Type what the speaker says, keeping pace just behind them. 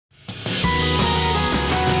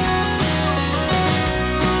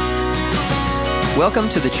Welcome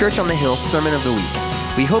to the Church on the Hill Sermon of the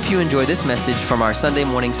Week. We hope you enjoy this message from our Sunday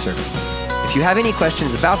morning service. If you have any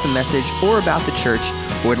questions about the message or about the church,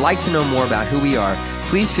 or would like to know more about who we are,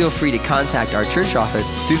 please feel free to contact our church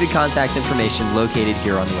office through the contact information located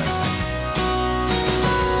here on the website.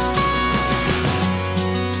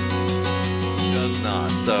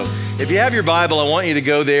 So if you have your Bible, I want you to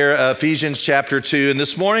go there, Ephesians chapter 2. And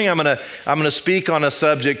this morning I'm gonna speak on a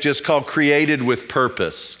subject just called created with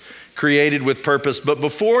purpose. Created with purpose. But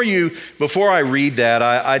before I read that,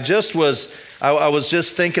 I was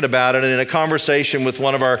just thinking about it, and in a conversation with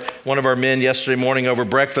one of our men yesterday morning over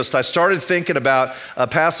breakfast, I started thinking about a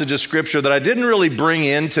passage of scripture that I didn't really bring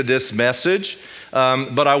into this message.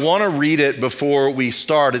 But I want to read it before we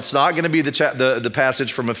start. It's not going to be the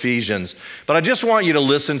passage from Ephesians, but I just want you to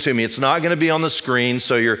listen to me. It's not going to be on the screen,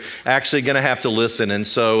 so you're actually going to have to listen. And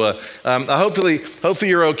so hopefully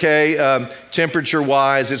you're okay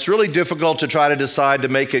temperature-wise. It's really difficult to try to decide to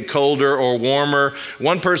make it colder or warmer.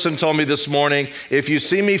 One person told me this morning, if you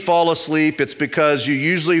see me fall asleep, it's because you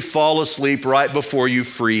usually fall asleep right before you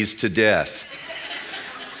freeze to death.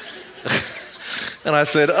 And I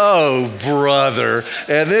said, oh, brother.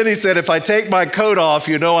 And then he said, if I take my coat off,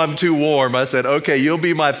 you know I'm too warm. I said, okay, you'll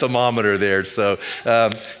be my thermometer there. So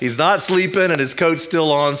he's not sleeping and his coat's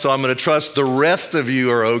still on, so I'm going to trust the rest of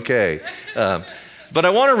you are okay. But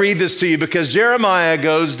I want to read this to you because Jeremiah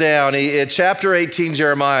goes down. In chapter 18,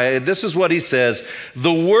 Jeremiah, this is what he says.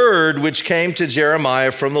 The word which came to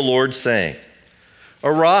Jeremiah from the Lord saying,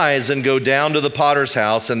 arise and go down to the potter's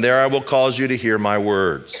house, and there I will cause you to hear my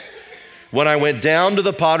words. When I went down to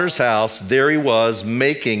the potter's house, there he was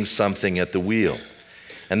making something at the wheel.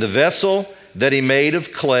 And the vessel that he made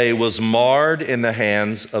of clay was marred in the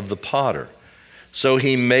hands of the potter. So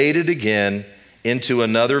he made it again into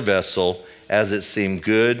another vessel as it seemed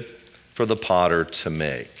good for the potter to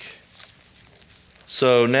make.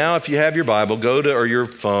 So now if you have your Bible, or your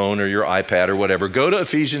phone or your iPad or whatever, go to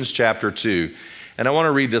Ephesians chapter 2. And I want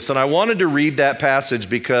to read this. And I wanted to read that passage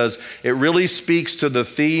because it really speaks to the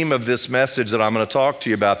theme of this message that I'm going to talk to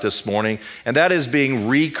you about this morning. And that is being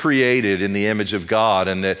recreated in the image of God.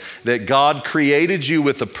 And that God created you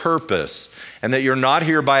with a purpose. And that you're not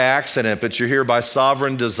here by accident, but you're here by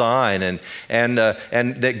sovereign design. And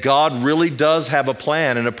that God really does have a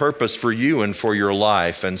plan and a purpose for you and for your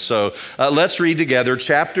life. And so let's read together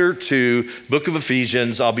chapter 2, book of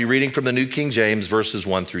Ephesians. I'll be reading from the New King James, verses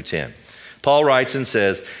 1 through 10. Paul writes and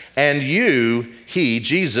says, and you, he,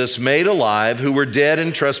 Jesus, made alive who were dead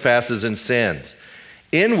in trespasses and sins,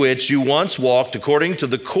 in which you once walked according to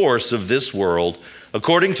the course of this world,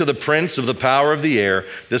 according to the prince of the power of the air,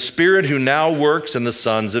 the spirit who now works in the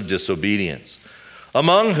sons of disobedience,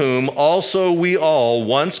 among whom also we all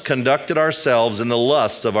once conducted ourselves in the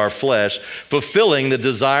lusts of our flesh, fulfilling the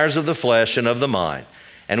desires of the flesh and of the mind,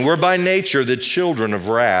 and were by nature the children of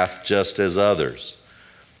wrath, just as others.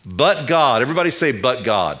 But God, everybody say, but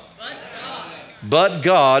God. But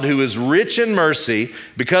God, who is rich in mercy,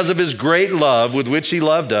 because of his great love with which he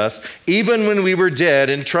loved us, even when we were dead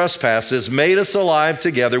in trespasses, made us alive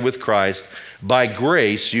together with Christ. By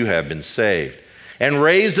grace you have been saved, and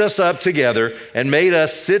raised us up together, and made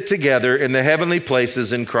us sit together in the heavenly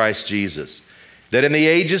places in Christ Jesus, that in the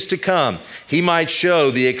ages to come he might show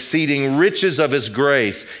the exceeding riches of his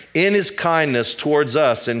grace in his kindness towards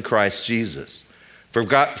us in Christ Jesus.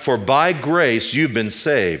 For by grace you've been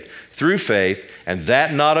saved through faith, and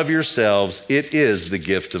that not of yourselves, it is the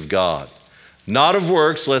gift of God. Not of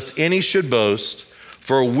works, lest any should boast,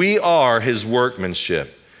 for we are his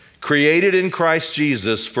workmanship, created in Christ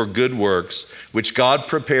Jesus for good works, which God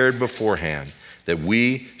prepared beforehand, that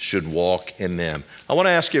we should walk in them. I want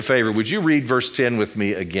to ask you a favor. Would you read verse 10 with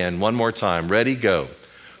me again, one more time? Ready, go.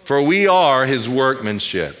 For we are his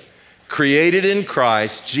workmanship, created in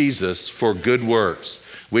Christ Jesus for good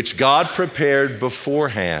works, which God prepared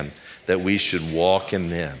beforehand that we should walk in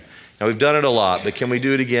them. Now we've done it a lot, but can we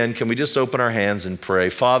do it again? Can we just open our hands and pray?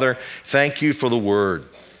 Father, thank you for the word.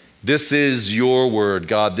 This is your word,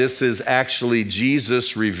 God. This is actually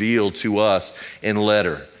Jesus revealed to us in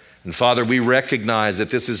letter. And Father, we recognize that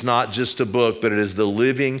this is not just a book, but it is the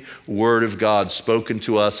living word of God spoken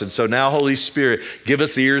to us. And so now, Holy Spirit, give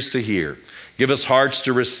us ears to hear. Give us hearts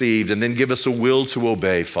to receive, and then give us a will to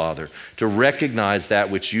obey, Father, to recognize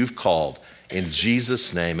that which you've called in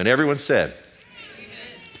Jesus' name. And everyone said,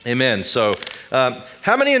 amen. So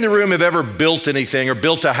how many in the room have ever built anything or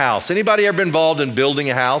built a house? Anybody ever been involved in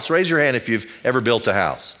building a house? Raise your hand if you've ever built a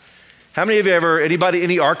house. How many of you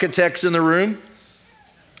any architects in the room?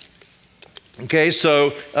 Okay,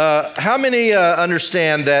 so how many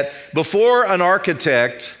understand that before an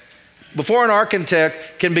architect Before an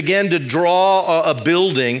architect can begin to draw a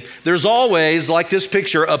building, there's always, like this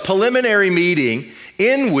picture, a preliminary meeting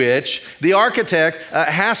in which the architect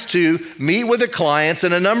has to meet with the clients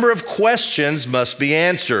and a number of questions must be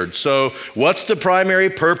answered. So what's the primary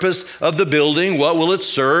purpose of the building? What will it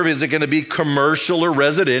serve? Is it going to be commercial or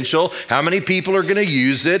residential? How many people are going to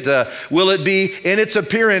use it? Will it be in its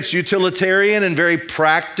appearance utilitarian and very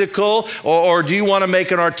practical? Or do you want to make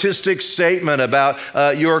an artistic statement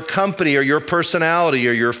about your company or your personality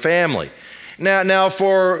or your family? Now,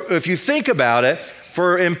 if you think about it,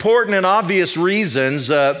 for important and obvious reasons,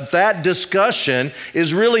 that discussion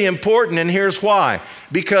is really important, and here's why.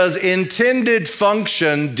 Because intended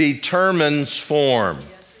function determines form.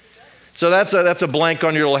 So that's a blank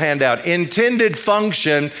on your little handout. Intended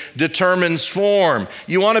function determines form.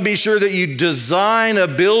 You want to be sure that you design a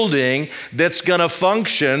building that's going to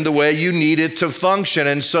function the way you need it to function.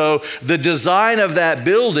 And so the design of that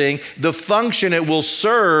building, the function it will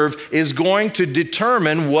serve, is going to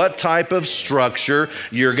determine what type of structure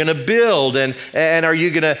you're going to build. And are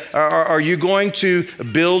you going to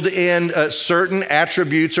build in certain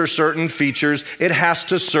attributes or certain features? It has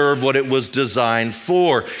to serve what it was designed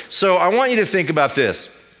for. So I want you to think about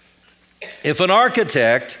this. If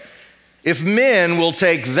men will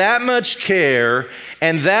take that much care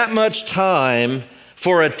and that much time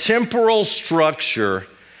for a temporal structure,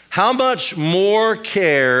 how much more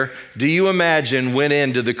care do you imagine went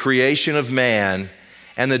into the creation of man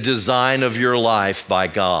and the design of your life by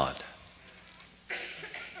God?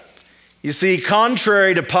 You see,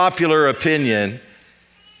 contrary to popular opinion,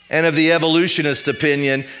 and of the evolutionist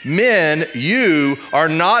opinion, men, you are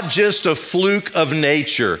not just a fluke of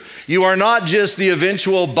nature. You are not just the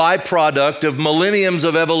eventual byproduct of millenniums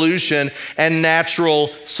of evolution and natural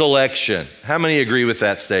selection. How many agree with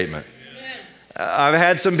that statement? I've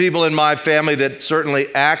had some people in my family that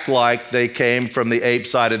certainly act like they came from the ape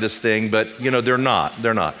side of this thing, but they're not.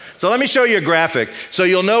 So let me show you a graphic so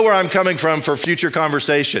you'll know where I'm coming from for future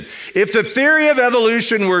conversation. If the theory of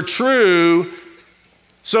evolution were true,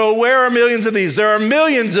 so where are millions of these? There are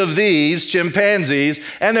millions of these chimpanzees,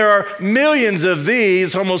 and there are millions of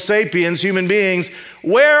these Homo sapiens, human beings.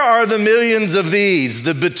 Where are the millions of these,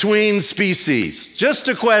 the between species? Just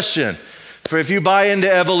a question. For if you buy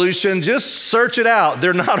into evolution, just search it out.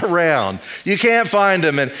 They're not around. You can't find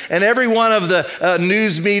them. And every one of the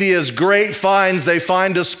news media's great finds, they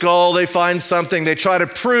find a skull, they find something, they try to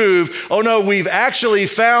prove, oh no, we've actually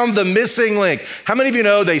found the missing link. How many of you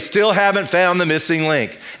know they still haven't found the missing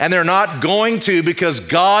link? And they're not going to, because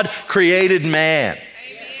God created man.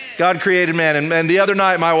 God created man. And the other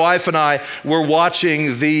night, my wife and I were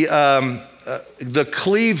watching the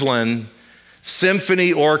Cleveland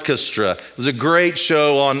Symphony Orchestra. It was a great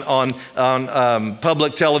show on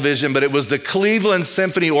public television, but it was the Cleveland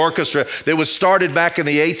Symphony Orchestra that was started back in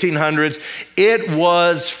the 1800s. It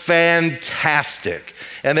was fantastic.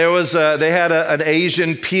 And they had an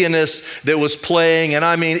Asian pianist that was playing, and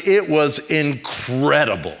I mean, it was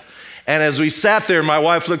incredible. And as we sat there, my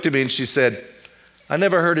wife looked at me and she said, "I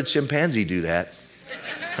never heard a chimpanzee do that."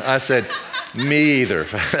 I said, "Me either."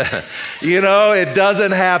 It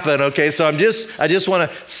doesn't happen. Okay, so I just want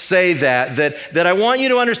to say that I want you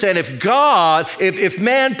to understand, if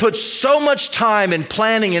man puts so much time in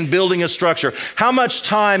planning and building a structure, how much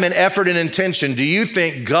time and effort and intention do you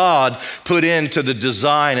think God put into the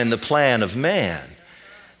design and the plan of man?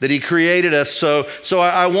 That he created us. So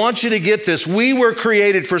I want you to get this. We were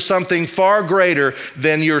created for something far greater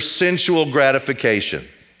than your sensual gratification.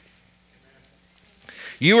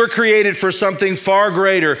 You were created for something far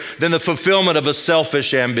greater than the fulfillment of a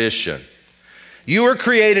selfish ambition. You were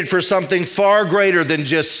created for something far greater than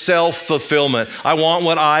just self-fulfillment. I want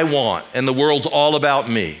what I want, and the world's all about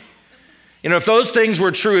me. If those things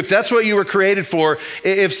were true, if that's what you were created for,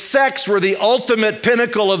 if sex were the ultimate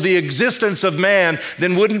pinnacle of the existence of man,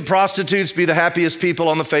 then wouldn't prostitutes be the happiest people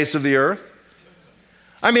on the face of the earth?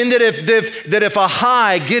 I mean, that if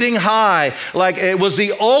getting high, like it was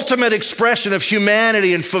the ultimate expression of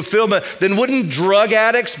humanity and fulfillment, then wouldn't drug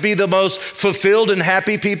addicts be the most fulfilled and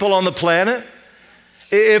happy people on the planet?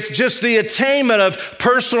 If just the attainment of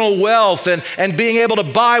personal wealth and being able to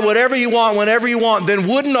buy whatever you want, whenever you want, then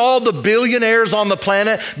wouldn't all the billionaires on the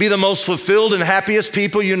planet be the most fulfilled and happiest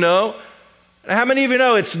people you know? How many of you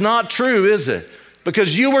know it's not true, is it?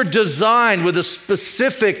 Because you were designed with a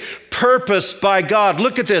specific purpose by God.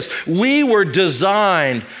 Look at this. We were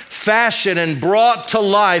designed, fashioned, and brought to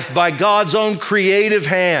life by God's own creative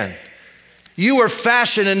hand. You were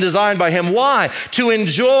fashioned and designed by him. Why? To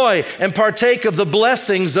enjoy and partake of the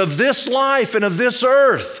blessings of this life and of this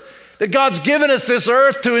earth. That God's given us this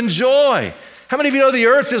earth to enjoy. How many of you know the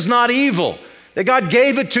earth is not evil? That God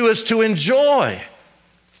gave it to us to enjoy.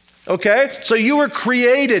 Okay? So you were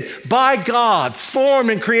created by God,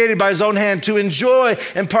 formed and created by his own hand to enjoy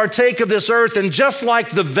and partake of this earth. And just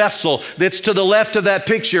like the vessel that's to the left of that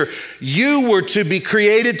picture, you were to be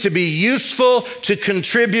created to be useful, to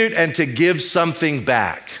contribute, and to give something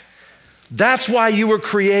back. That's why you were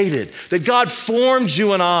created, that God formed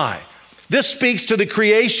you and I. This speaks to the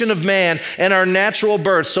creation of man and our natural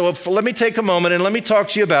birth. So let me take a moment and let me talk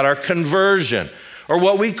to you about our conversion, or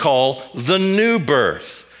what we call the new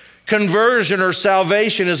birth. Conversion or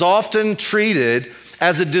salvation is often treated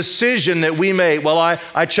as a decision that we made. Well,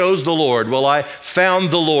 I chose the Lord. Well, I found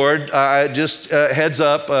the Lord. Heads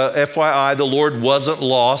up, FYI, the Lord wasn't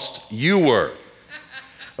lost. You were.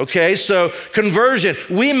 Okay, so conversion,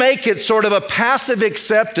 we make it sort of a passive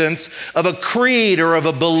acceptance of a creed or of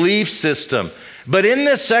a belief system. But in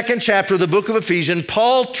this second chapter of the book of Ephesians,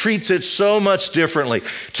 Paul treats it so much differently.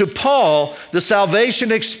 To Paul, the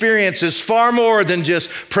salvation experience is far more than just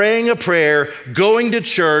praying a prayer, going to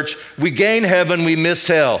church, we gain heaven, we miss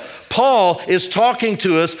hell. Paul is talking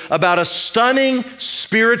to us about a stunning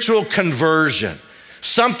spiritual conversion.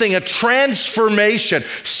 A transformation,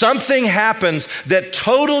 something happens that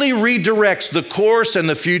totally redirects the course and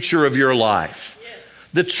the future of your life.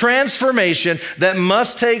 The transformation that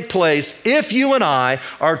must take place if you and I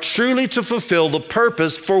are truly to fulfill the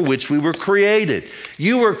purpose for which we were created.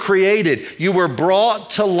 You were created, you were brought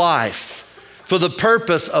to life for the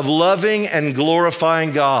purpose of loving and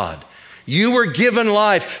glorifying God. You were given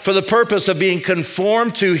life for the purpose of being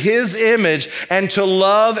conformed to his image and to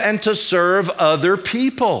love and to serve other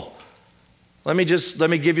people. Let me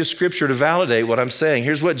give you scripture to validate what I'm saying.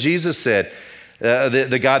 Here's what Jesus said.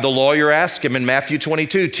 The lawyer asked him in Matthew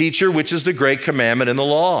 22, "Teacher, which is the great commandment in the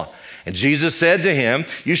law?" And Jesus said to him,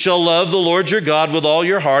 "You shall love the Lord your God with all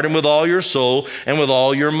your heart and with all your soul and with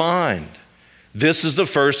all your mind. This is the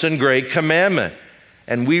first and great commandment."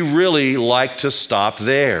 And we really like to stop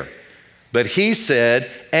there. But he said,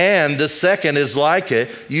 "And the second is like it,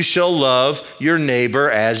 you shall love your neighbor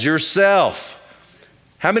as yourself."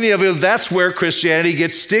 How many of you, that's where Christianity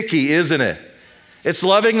gets sticky, isn't it? It's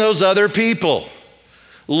loving those other people.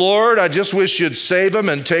 Lord, I just wish you'd save them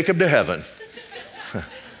and take them to heaven.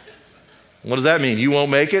 What does that mean? You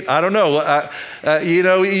won't make it? I don't know. I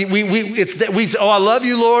love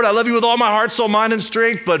you, Lord. I love you with all my heart, soul, mind, and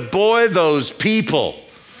strength. But boy, those people.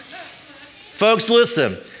 Folks,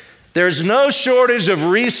 listen. There's no shortage of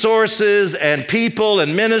resources and people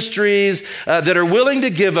and ministries that are willing to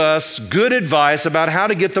give us good advice about how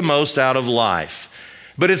to get the most out of life.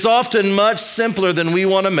 But it's often much simpler than we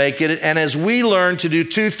want to make it. And as we learn to do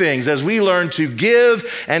two things, as we learn to give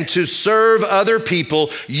and to serve other people,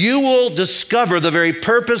 you will discover the very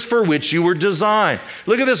purpose for which you were designed.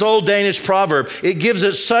 Look at this old Danish proverb. It gives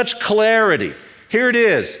it such clarity. Here it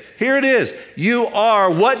is. Here it is.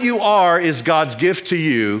 What you are is God's gift to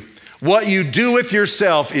you. What you do with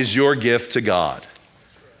yourself is your gift to God.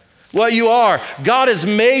 What you are, God has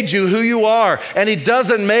made you who you are, and he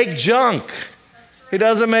doesn't make junk. He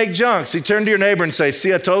doesn't make junk. See, turn to your neighbor and say,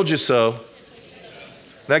 "See, I told you so."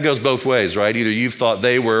 That goes both ways, right? Either you thought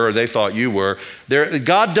they were or they thought you were.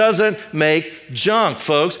 God doesn't make junk,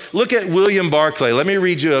 folks. Look at William Barclay. Let me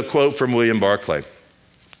read you a quote from William Barclay.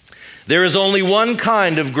 "There is only one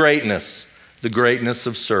kind of greatness, the greatness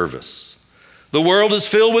of service. The world is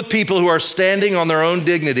filled with people who are standing on their own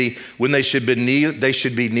dignity when they should be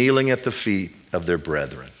kneeling at the feet of their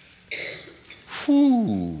brethren."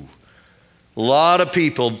 Whew. A lot of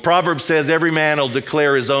people. Proverbs says every man will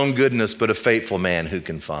declare his own goodness, but a faithful man who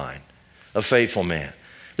can find? A faithful man.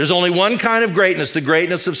 There's only one kind of greatness, the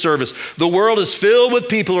greatness of service. The world is filled with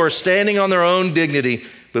people who are standing on their own dignity,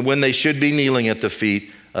 but when they should be kneeling at the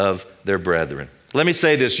feet of their brethren. Let me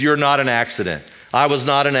say this, you're not an accident. I was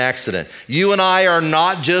not an accident. You and I are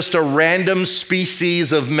not just a random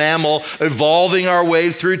species of mammal evolving our way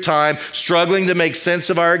through time, struggling to make sense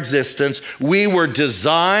of our existence. We were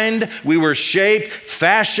designed, we were shaped,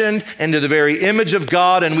 fashioned into the very image of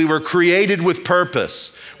God, and we were created with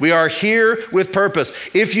purpose. We are here with purpose.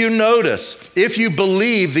 If you notice, if you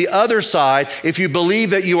believe the other side, if you believe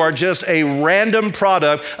that you are just a random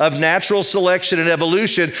product of natural selection and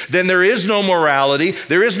evolution, then there is no morality,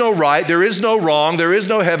 there is no right, there is no wrong, there is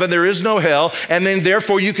no heaven, there is no hell, and then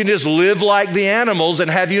therefore you can just live like the animals. And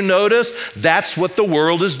have you noticed? That's what the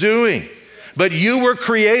world is doing. But you were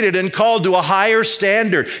created and called to a higher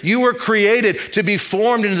standard. You were created to be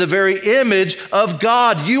formed into the very image of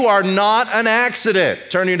God. You are not an accident.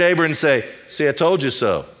 Turn to your neighbor and say, "See, I told you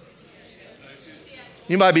so."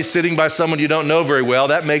 You might be sitting by someone you don't know very well.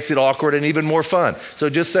 That makes it awkward and even more fun. So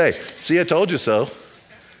just say, see, I told you so.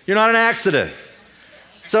 You're not an accident.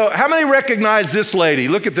 So how many recognize this lady?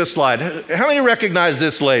 Look at this slide. How many recognize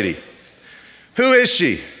this lady? Who is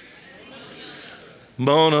she?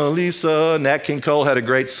 Mona Lisa. Nat King Cole had a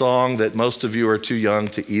great song that most of you are too young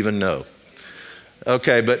to even know.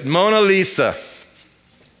 Okay, but Mona Lisa.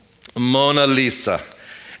 Mona Lisa.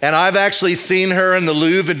 And I've actually seen her in the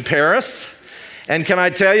Louvre in Paris. And can I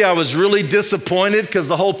tell you, I was really disappointed because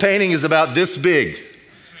the whole painting is about this big.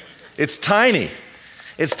 It's tiny.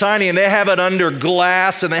 It's tiny, and they have it under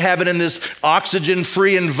glass, and they have it in this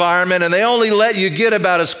oxygen-free environment, and they only let you get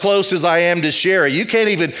about as close as I am to share it. You can't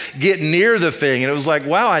even get near the thing. And it was like,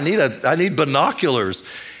 wow, I need binoculars.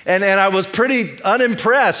 And I was pretty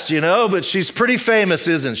unimpressed, but she's pretty famous,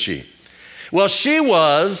 isn't she? Well, she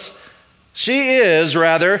is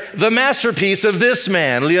the masterpiece of this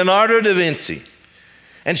man, Leonardo da Vinci.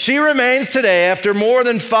 And she remains today, after more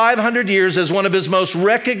than 500 years, as one of his most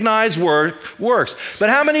recognized works.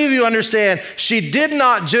 But how many of you understand she did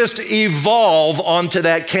not just evolve onto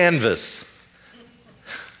that canvas?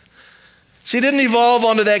 She didn't evolve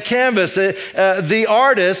onto that canvas. The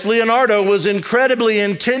artist, Leonardo, was incredibly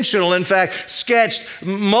intentional. In fact, sketched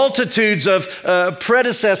multitudes of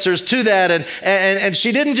predecessors to that. And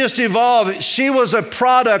she didn't just evolve. She was a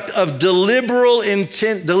product of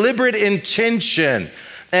deliberate intention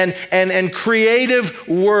and creative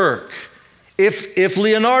work. If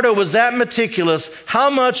Leonardo was that meticulous, how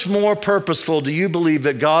much more purposeful do you believe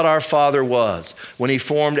that God our Father was when he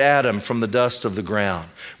formed Adam from the dust of the ground,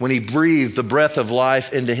 when he breathed the breath of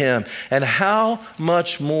life into him? And how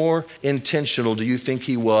much more intentional do you think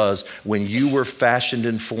he was when you were fashioned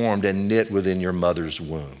and formed and knit within your mother's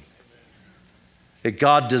womb? That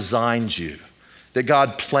God designed you, that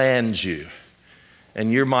God planned you. And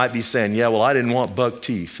you might be saying, yeah, well, I didn't want buck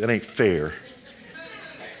teeth. That ain't fair.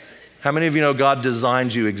 How many of you know God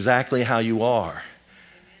designed you exactly how you are?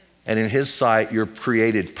 And in his sight, you're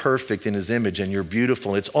created perfect in his image and you're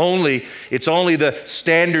beautiful. It's only the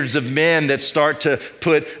standards of men that start to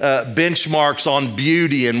put benchmarks on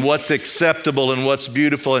beauty and what's acceptable and what's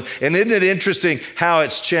beautiful. And isn't it interesting how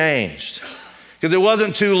it's changed? Because it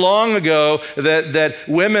wasn't too long ago that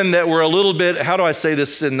women that were a little bit, how do I say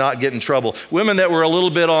this and not get in trouble? Women that were a little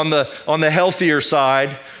bit on the healthier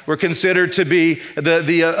side were considered to be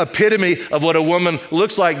the epitome of what a woman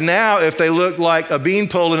looks like. Now, if they look like a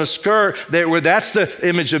beanpole in a skirt, that's the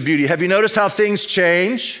image of beauty. Have you noticed how things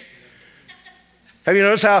change? Have you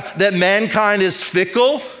noticed how that mankind is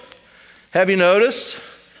fickle? Have you noticed?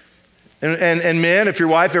 And men, if your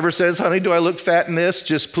wife ever says, honey, do I look fat in this?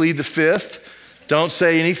 Just plead the fifth. Don't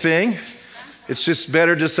say anything. It's just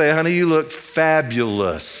better to say, honey, you look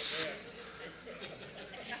fabulous.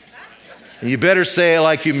 And you better say it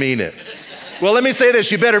like you mean it. Well, let me say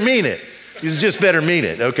this, you better mean it. You just better mean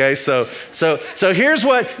it, okay? So here's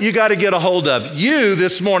what you got to get a hold of. You,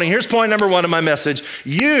 this morning, here's point number one of my message.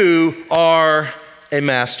 You are a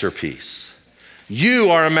masterpiece. You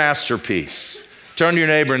are a masterpiece. Turn to your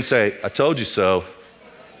neighbor and say, I told you so.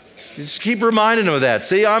 Just keep reminding them of that.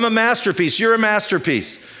 See, I'm a masterpiece. You're a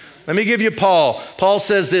masterpiece. Let me give you Paul. Paul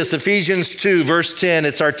says this, Ephesians 2, verse 10.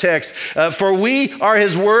 It's our text. For we are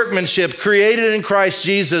his workmanship, created in Christ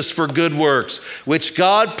Jesus for good works, which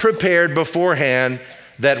God prepared beforehand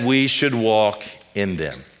that we should walk in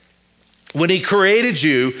them. When he created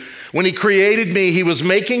you, when he created me, he was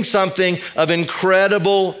making something of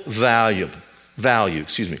incredible value.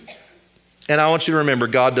 And I want you to remember,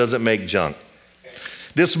 God doesn't make junk.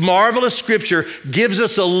 This marvelous scripture gives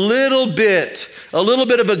us a little bit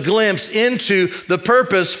of a glimpse into the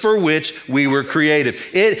purpose for which we were created.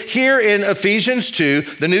 Here in Ephesians 2,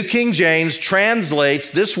 the New King James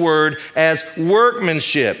translates this word as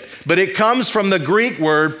workmanship, but it comes from the Greek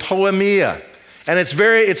word poemia. And it's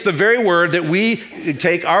the very word that we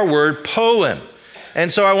take our word poem.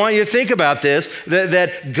 And so I want you to think about this,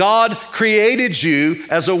 that God created you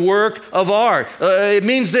as a work of art. It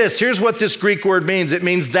means this. Here's what this Greek word means. It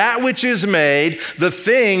means that which is made, the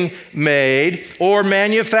thing made or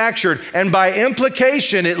manufactured. And by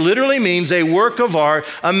implication, it literally means a work of art,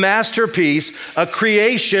 a masterpiece, a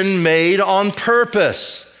creation made on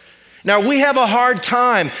purpose. Now, we have a hard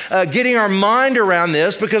time getting our mind around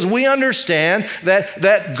this because we understand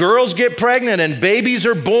that girls get pregnant and babies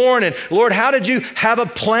are born. And Lord, how did you have a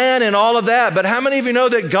plan and all of that? But how many of you know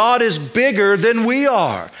that God is bigger than we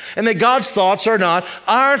are and that God's thoughts are not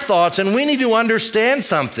our thoughts? And we need to understand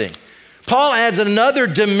something. Paul adds another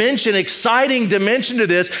dimension, exciting dimension to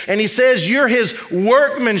this, and he says, you're his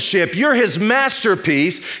workmanship, you're his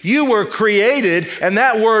masterpiece. You were created, and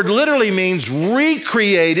that word literally means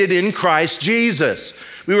recreated in Christ Jesus.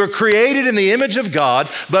 We were created in the image of God,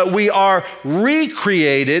 but we are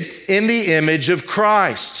recreated in the image of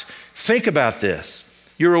Christ. Think about this.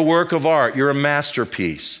 You're a work of art. You're a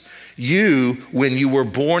masterpiece. You, when you were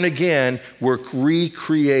born again, were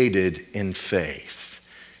recreated in faith.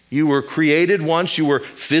 You were created once, you were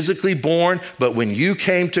physically born, but when you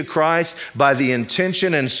came to Christ, by the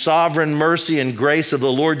intention and sovereign mercy and grace of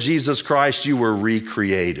the Lord Jesus Christ, you were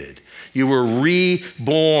recreated. You were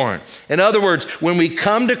reborn. In other words, when we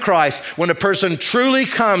come to Christ, when a person truly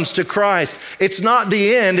comes to Christ, it's not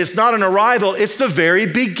the end, it's not an arrival, it's the very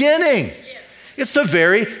beginning. Yes. It's the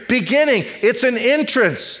very beginning. It's an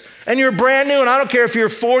entrance. And you're brand new, and I don't care if you're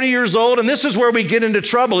 40 years old, and this is where we get into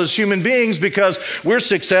trouble as human beings because we're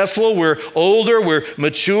successful, we're older, we're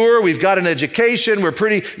mature, we've got an education, we're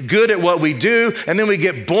pretty good at what we do, and then we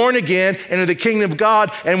get born again into the kingdom of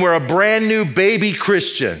God, and we're a brand new baby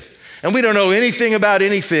Christian. And we don't know anything about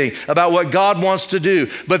what God wants to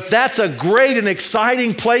do. But that's a great and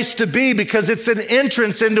exciting place to be because it's an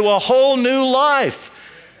entrance into a whole new life.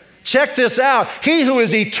 Check this out. He who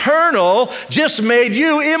is eternal just made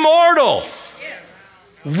you immortal.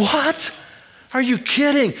 Yes. What? Are you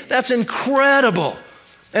kidding? That's incredible.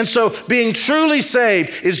 And so being truly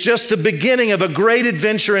saved is just the beginning of a great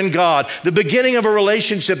adventure in God, the beginning of a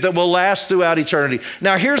relationship that will last throughout eternity.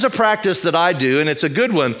 Now, here's a practice that I do, and it's a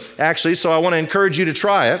good one, actually, so I want to encourage you to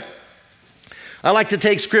try it. I like to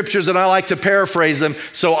take scriptures and I like to paraphrase them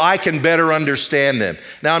so I can better understand them.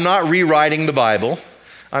 Now, I'm not rewriting the Bible.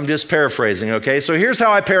 I'm just paraphrasing, okay? So here's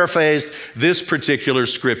how I paraphrased this particular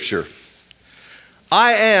scripture.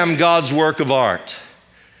 I am God's work of art.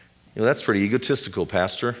 You know, that's pretty egotistical,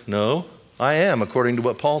 Pastor. No, I am, according to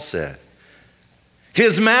what Paul said.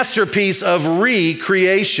 His masterpiece of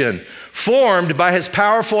recreation, formed by his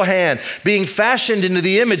powerful hand, being fashioned into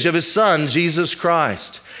the image of his Son, Jesus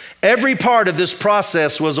Christ. Every part of this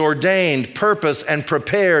process was ordained, purposed, and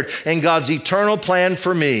prepared in God's eternal plan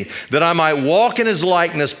for me, that I might walk in his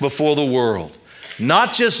likeness before the world.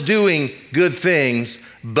 Not just doing good things,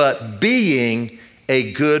 but being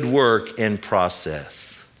a good work in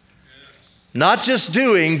process. Not just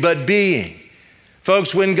doing, but being.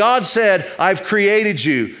 Folks, when God said, I've created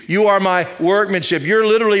you, you are my workmanship, you're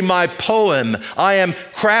literally my poem. I am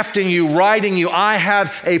crafting you, writing you. I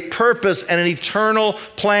have a purpose and an eternal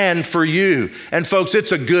plan for you. And folks,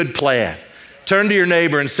 it's a good plan. Turn to your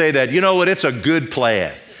neighbor and say that. You know what? It's a good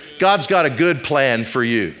plan. God's got a good plan for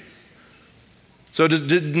you. So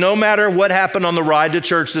no matter what happened on the ride to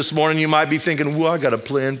church this morning, you might be thinking, well, I got a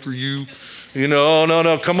plan for you. You know,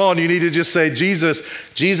 no, come on. You need to just say, Jesus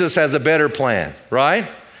has a better plan, right?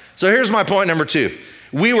 So here's my point number 2.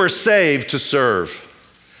 We were saved to serve.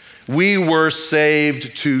 We were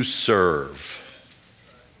saved to serve.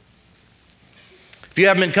 If you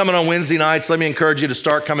haven't been coming on Wednesday nights, let me encourage you to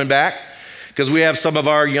start coming back because we have some of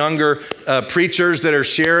our younger preachers that are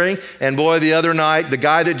sharing. And boy, the other night, the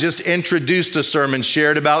guy that just introduced the sermon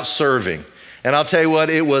shared about serving. And I'll tell you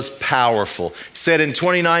what, it was powerful. He said in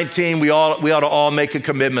 2019, we ought to all make a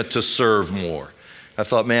commitment to serve more. I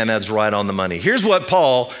thought, man, that's right on the money. Here's what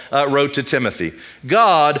Paul wrote to Timothy.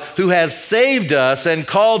 God, who has saved us and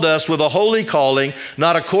called us with a holy calling,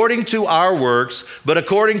 not according to our works, but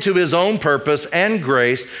according to his own purpose and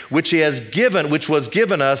grace, which was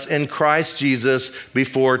given us in Christ Jesus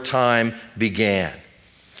before time began.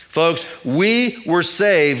 Folks, we were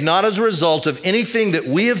saved not as a result of anything that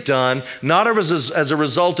we have done, not as a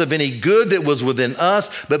result of any good that was within us,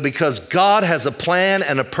 but because God has a plan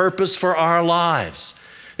and a purpose for our lives.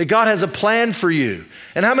 That God has a plan for you.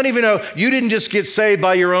 And how many of you know you didn't just get saved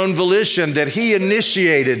by your own volition, that he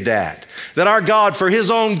initiated that? That our God, for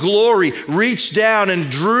his own glory, reached down and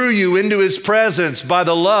drew you into his presence by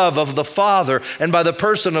the love of the Father and by the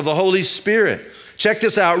person of the Holy Spirit. Check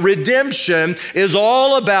this out. Redemption is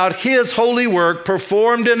all about his holy work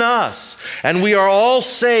performed in us. And we are all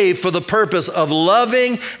saved for the purpose of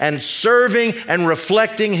loving and serving and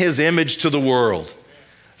reflecting his image to the world.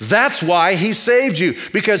 That's why he saved you,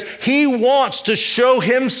 because he wants to show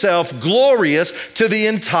himself glorious to the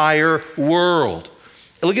entire world.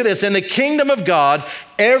 Look at this. In the kingdom of God,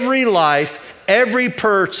 every life, every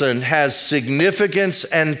person has significance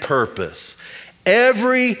and purpose.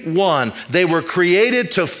 Every one, they were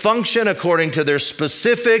created to function according to their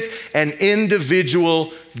specific and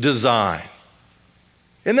individual design.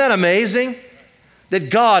 Isn't that amazing? That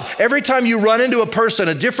God, every time you run into a person,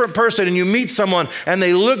 a different person, and you meet someone and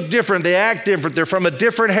they look different, they act different, they're from a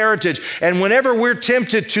different heritage. And whenever we're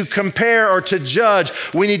tempted to compare or to judge,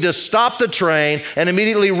 we need to stop the train and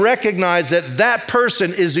immediately recognize that that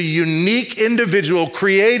person is a unique individual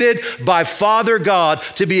created by Father God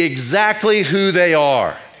to be exactly who they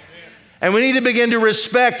are. And we need to begin to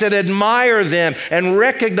respect and admire them and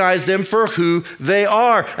recognize them for who they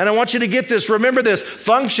are. And I want you to get this, remember this,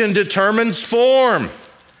 function determines form.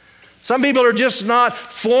 Some people are just not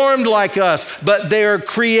formed like us, but they are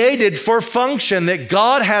created for function, that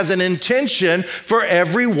God has an intention for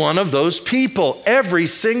every one of those people, every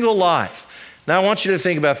single life. Now I want you to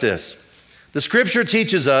think about this. The scripture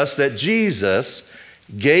teaches us that Jesus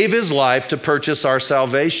gave his life to purchase our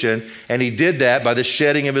salvation, and he did that by the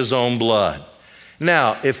shedding of his own blood.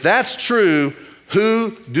 Now, if that's true,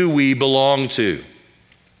 who do we belong to?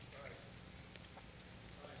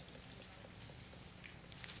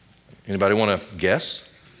 Anybody want to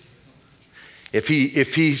guess? If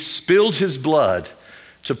he spilled his blood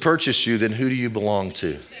to purchase you, then who do you belong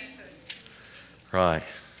to? Jesus. Right.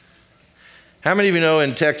 How many of you know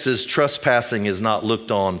in Texas, trespassing is not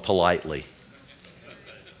looked on politely?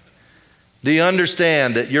 Do you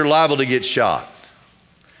understand that you're liable to get shot?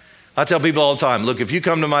 I tell people all the time, look, if you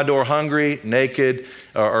come to my door hungry, naked,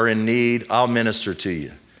 or in need, I'll minister to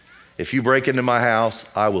you. If you break into my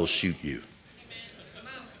house, I will shoot you.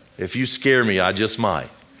 If you scare me, I just might.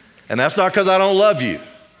 And that's not because I don't love you.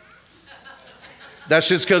 That's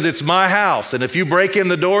just because it's my house. And if you break in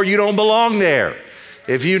the door, you don't belong there.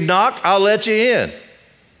 If you knock, I'll let you in.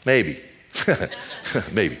 Maybe.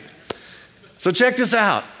 Maybe. So check this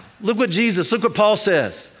out. Look what Paul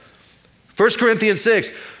says. 1 Corinthians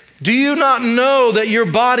 6. Do you not know that your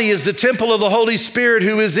body is the temple of the Holy Spirit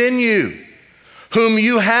who is in you, whom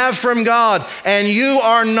you have from God, and you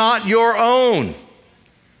are not your own?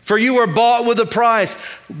 For you were bought with a price.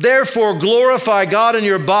 Therefore glorify God in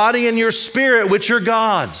your body and your spirit, which are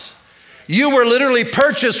God's. You were literally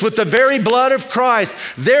purchased with the very blood of Christ.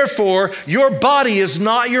 Therefore, your body is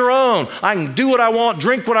not your own. I can do what I want,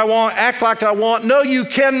 drink what I want, act like I want. No, you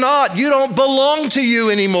cannot. You don't belong to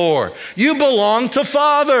you anymore. You belong to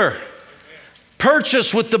Father.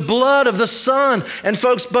 Purchased with the blood of the Son. And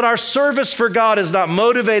folks, but our service for God is not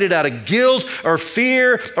motivated out of guilt or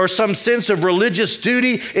fear or some sense of religious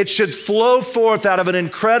duty. It should flow forth out of an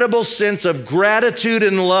incredible sense of gratitude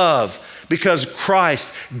and love, because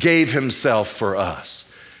Christ gave himself for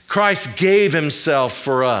us. Christ gave himself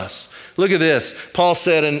for us. Look at this. Paul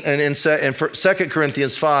said in 2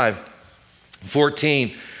 Corinthians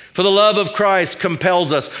 5:14, for the love of Christ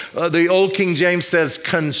compels us. The old King James says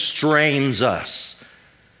constrains us.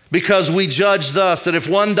 Because we judge thus, that if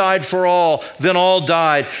one died for all, then all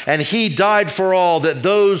died. And he died for all, that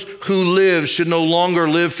those who live should no longer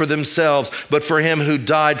live for themselves, but for him who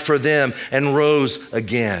died for them and rose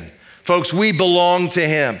again. Folks, we belong to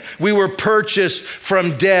him. We were purchased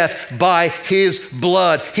from death by his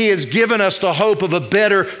blood. He has given us the hope of a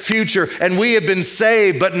better future. And we have been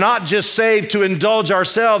saved, but not just saved to indulge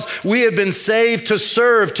ourselves. We have been saved to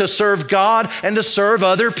serve God and to serve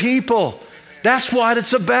other people. That's what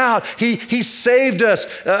it's about. He saved us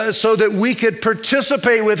so that we could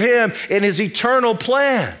participate with him in his eternal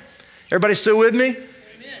plan. Everybody still with me?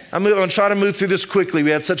 I'm going to try to move through this quickly. We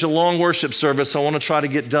had such a long worship service, so I want to try to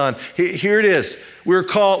get done. Here it is. We're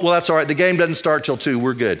called, well, that's all right. The game doesn't start till 2.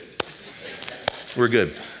 We're good. We're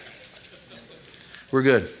good. We're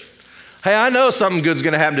good. Hey, I know something good's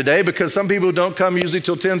going to happen today because some people don't come usually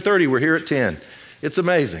till 10:30. We're here at 10. It's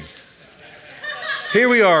amazing. Here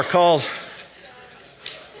we are called.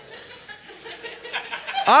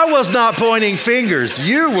 I was not pointing fingers.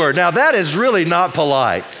 You were. Now, that is really not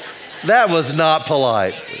polite. That was not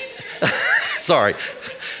polite. Sorry.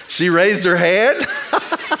 She raised her hand.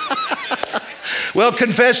 Well,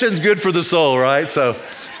 confession's good for the soul, right? So,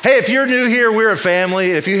 hey, if you're new here, we're a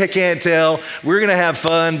family. If you can't tell, we're going to have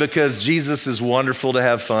fun because Jesus is wonderful to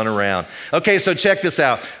have fun around. Okay, so check this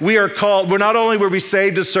out. We're not only were we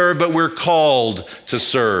saved to serve, but we're called to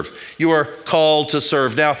serve. You are called to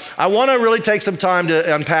serve. Now, I want to really take some time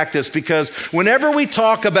to unpack this because whenever we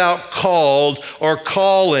talk about called or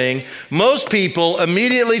calling, most people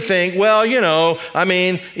immediately think, well,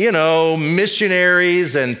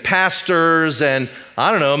 missionaries and pastors and I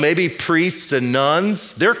don't know, maybe priests and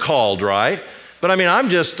nuns, they're called, right? But I mean, I'm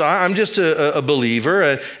just a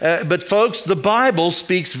believer. But folks, the Bible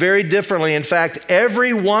speaks very differently. In fact,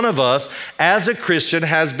 every one of us as a Christian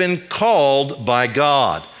has been called by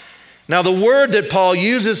God. Now, the word that Paul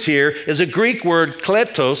uses here is a Greek word,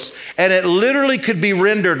 kletos, and it literally could be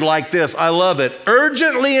rendered like this. I love it.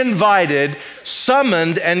 Urgently invited,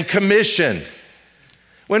 summoned, and commissioned.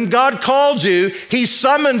 When God called you, he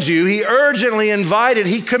summoned you, he urgently invited,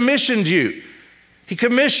 he commissioned you. He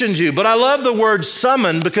commissioned you. But I love the word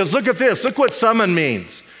summoned because look at this. Look what summon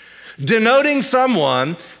means. Denoting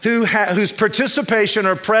someone whose participation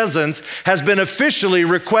or presence has been officially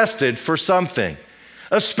requested for something,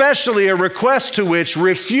 especially a request to which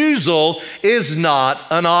refusal is not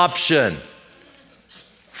an option.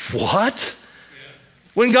 What?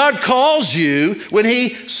 When God calls you, when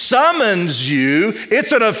he summons you,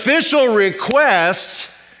 it's an official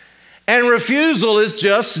request, and refusal is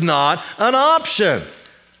just not an option.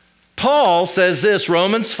 Paul says this,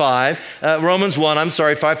 Romans 1,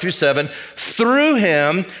 5 through 7, through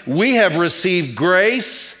him we have received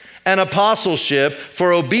grace and apostleship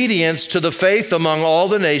for obedience to the faith among all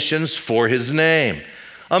the nations for his name,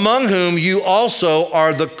 among whom you also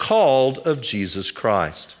are the called of Jesus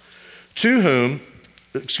Christ, to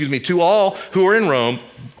all who are in Rome,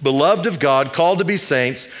 beloved of God, called to be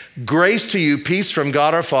saints, grace to you, peace from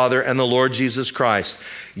God our Father and the Lord Jesus Christ.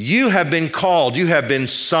 You have been called, you have been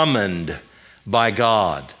summoned by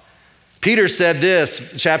God. Peter said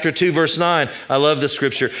this, chapter 2, verse 9. I love this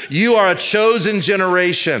scripture. You are a chosen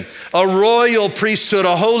generation, a royal priesthood,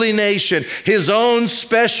 a holy nation, his own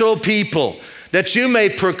special people, that you may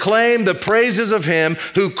proclaim the praises of him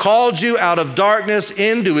who called you out of darkness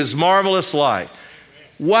into his marvelous light.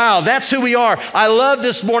 Wow, that's who we are. I love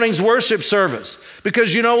this morning's worship service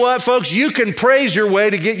because you know what, folks? You can praise your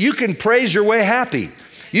way happy.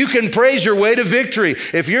 You can praise your way to victory.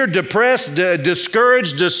 If you're depressed,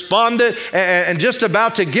 discouraged, despondent, and just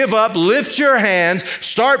about to give up, lift your hands,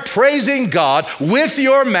 start praising God with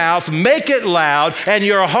your mouth, make it loud, and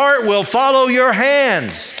your heart will follow your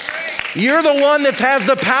hands. You're the one that has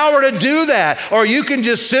the power to do that. Or you can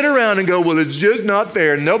just sit around and go, well, it's just not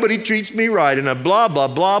fair. Nobody treats me right. And a blah, blah,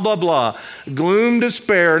 blah, blah, blah. Gloom,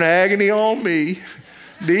 despair, and agony on me.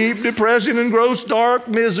 Deep depression and gross dark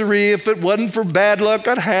misery. If it wasn't for bad luck,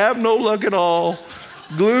 I'd have no luck at all.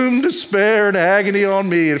 Gloom, despair, and agony on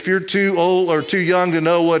me. If you're too old or too young to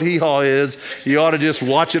know what hee-haw is, you ought to just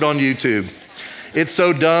watch it on YouTube. It's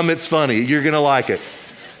so dumb, it's funny. You're going to like it.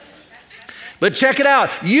 But check it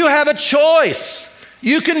out. You have a choice.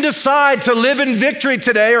 You can decide to live in victory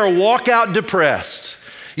today or walk out depressed.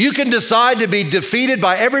 You can decide to be defeated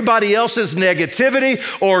by everybody else's negativity,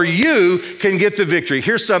 or you can get the victory.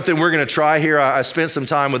 Here's something we're going to try here. I spent some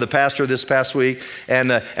time with a pastor this past week,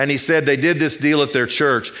 and he said they did this deal at their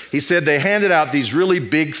church. He said they handed out these really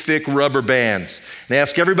big, thick rubber bands. They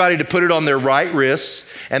asked everybody to put it on their right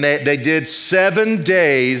wrists, and they did 7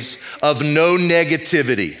 days of no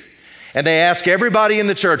negativity. And they ask everybody in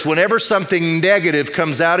the church, whenever something negative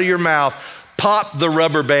comes out of your mouth, pop the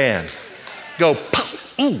rubber band. Go pop.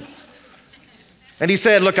 Ooh. And he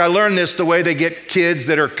said, look, I learned this the way they get kids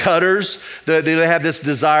that are cutters. They have this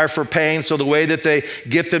desire for pain. So the way that they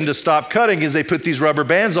get them to stop cutting is they put these rubber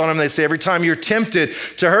bands on them. They say, every time you're tempted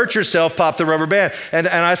to hurt yourself, pop the rubber band. And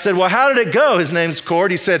I said, well, how did it go? His name's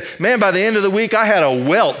Cord. He said, man, by the end of the week, I had a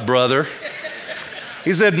welt, brother.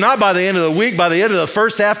 He said, not by the end of the week, by the end of the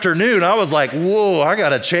first afternoon, I was like, whoa, I got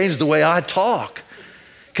to change the way I talk.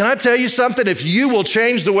 Can I tell you something? If you will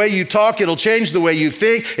change the way you talk, it'll change the way you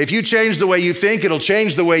think. If you change the way you think, it'll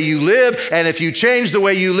change the way you live. And if you change the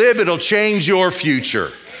way you live, it'll change your future.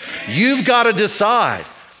 You've got to decide.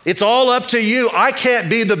 It's all up to you. I can't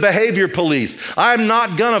be the behavior police. I'm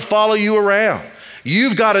not going to follow you around.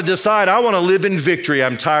 You've got to decide, I want to live in victory.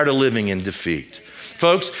 I'm tired of living in defeat.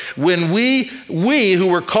 Folks, when we who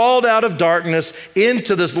were called out of darkness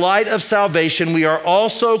into this light of salvation, we are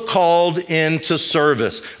also called into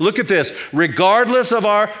service. Look at this. Regardless of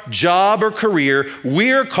our job or career,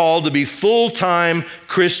 we are called to be full-time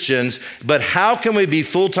Christians. But how can we be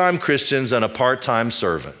full-time Christians and a part-time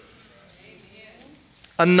servant?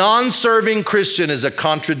 A non-serving Christian is a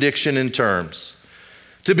contradiction in terms.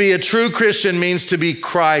 To be a true Christian means to be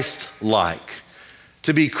Christ-like.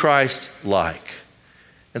 To be Christ-like.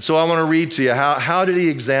 And so I want to read to you, how did he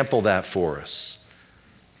example that for us?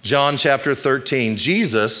 John chapter 13,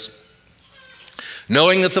 Jesus,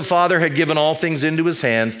 knowing that the Father had given all things into his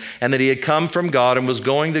hands and that he had come from God and was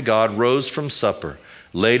going to God, rose from supper,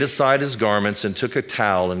 laid aside his garments and took a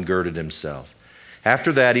towel and girded himself.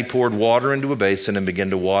 After that, he poured water into a basin and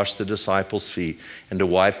began to wash the disciples' feet and to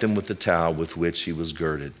wipe them with the towel with which he was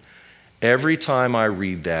girded. Every time I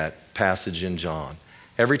read that passage in John,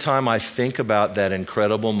 every time I think about that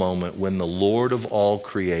incredible moment when the Lord of all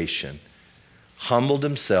creation humbled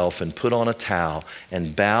himself and put on a towel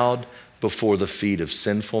and bowed before the feet of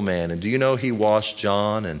sinful man. And do you know he washed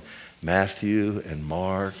John and Matthew and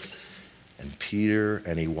Mark and Peter,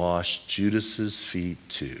 and he washed Judas's feet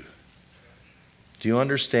too? Do you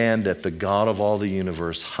understand that the God of all the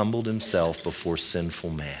universe humbled himself before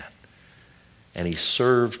sinful man, and he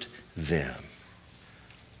served them?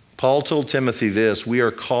 Paul told Timothy this: we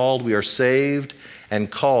are saved and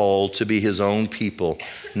called to be his own people,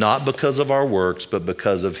 not because of our works, but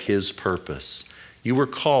because of his purpose. You were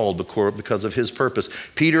called because of his purpose.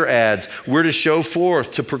 Peter adds, we're to show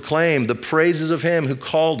forth, to proclaim the praises of him who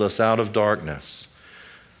called us out of darkness.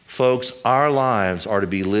 Folks, our lives are to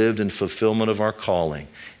be lived in fulfillment of our calling,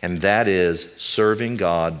 and that is serving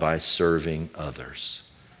God by serving others.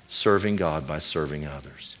 Serving God by serving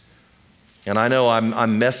others. And I know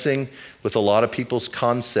I'm messing with a lot of people's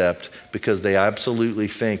concept because they absolutely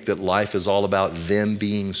think that life is all about them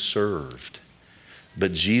being served.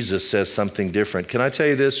 But Jesus says something different. Can I tell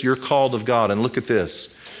you this? You're called of God. And look at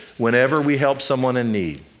this. Whenever we help someone in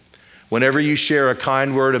need, whenever you share a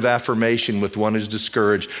kind word of affirmation with one who's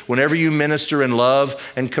discouraged, whenever you minister in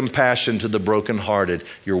love and compassion to the brokenhearted,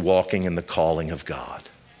 you're walking in the calling of God.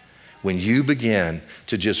 When you begin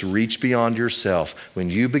to just reach beyond yourself, when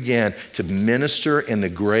you begin to minister in the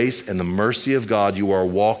grace and the mercy of God, you are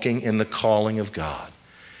walking in the calling of God.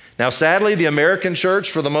 Now, sadly, the American church,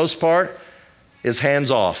 for the most part, is hands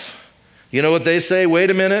off. You know what they say? Wait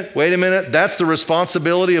a minute. That's the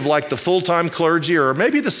responsibility of like the full-time clergy or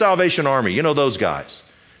maybe the Salvation Army. You know those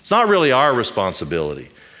guys. It's not really our responsibility.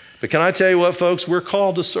 But can I tell you what, folks? We're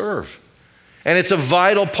called to serve. And it's a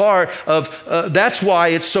vital part of, that's why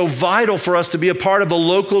it's so vital for us to be a part of a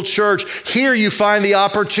local church. Here you find the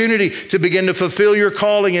opportunity to begin to fulfill your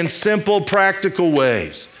calling in simple, practical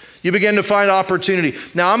ways. You begin to find opportunity.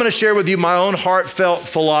 Now, I'm going to share with you my own heartfelt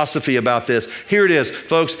philosophy about this. Here it is,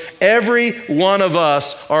 folks. Every one of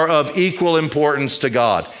us are of equal importance to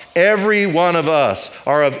God. Every one of us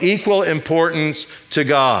are of equal importance to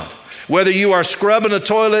God. Whether you are scrubbing a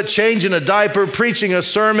toilet, changing a diaper, preaching a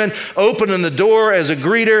sermon, opening the door as a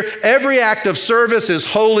greeter, every act of service is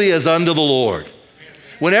holy as unto the Lord.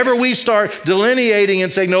 Whenever we start delineating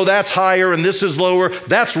and saying, no, that's higher and this is lower,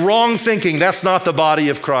 that's wrong thinking. That's not the body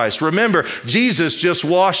of Christ. Remember, Jesus just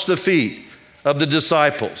washed the feet of the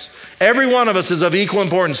disciples. Every one of us is of equal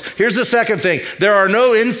importance. Here's the second thing. There are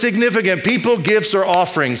no insignificant people, gifts, or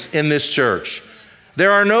offerings in this church.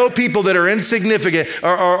 There are no people that are insignificant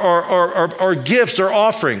or gifts or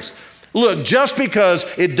offerings. Look, just because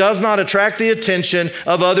it does not attract the attention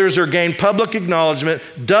of others or gain public acknowledgement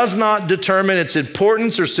does not determine its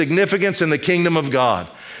importance or significance in the kingdom of God.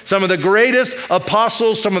 Some of the greatest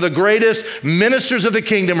apostles, some of the greatest ministers of the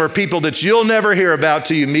kingdom are people that you'll never hear about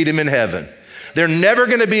till you meet them in heaven. They're never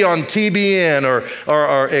going to be on TBN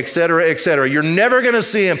or et cetera, et cetera. You're never going to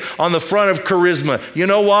see them on the front of Charisma. You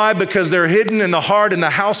know why? Because they're hidden in the heart in the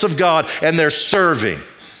house of God, and they're serving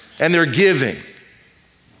and they're giving.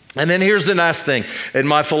 And then here's the last thing in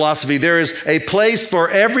my philosophy. There is a place for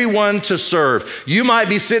everyone to serve. You might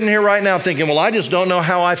be sitting here right now thinking, well, I just don't know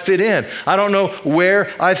how I fit in. I don't know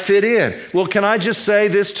where I fit in. Well, can I just say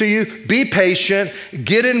this to you? Be patient,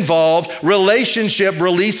 get involved. Relationship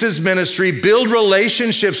releases ministry. Build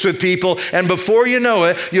relationships with people. And before you know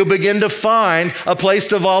it, you'll begin to find a place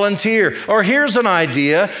to volunteer. Or here's an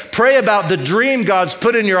idea. Pray about the dream God's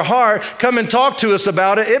put in your heart. Come and talk to us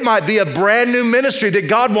about it. It might be a brand new ministry that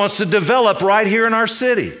God wants to develop right here in our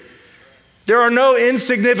city. There are no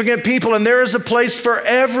insignificant people, and there is a place for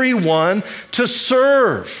everyone to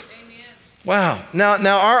serve. Amen. Wow.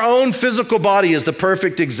 Now our own physical body is the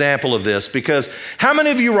perfect example of this, because how many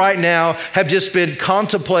of you right now have just been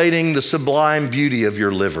contemplating the sublime beauty of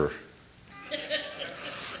your liver?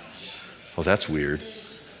 Oh, that's weird.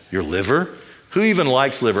 Your liver? Who even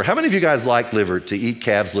likes liver? How many of you guys like liver, to eat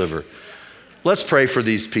calf's liver? Let's pray for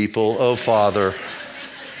these people. Oh, Father.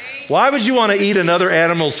 Why would you want to eat another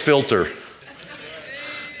animal's filter?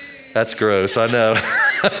 That's gross, I know.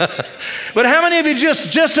 But how many of you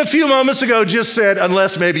just a few moments ago just said,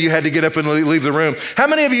 unless maybe you had to get up and leave the room, how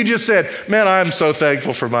many of you just said, man, I'm so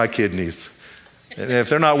thankful for my kidneys? And if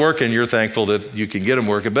they're not working, you're thankful that you can get them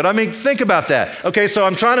working. But I mean, think about that. Okay, so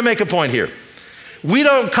I'm trying to make a point here. We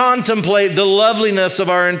don't contemplate the loveliness of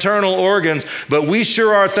our internal organs, but we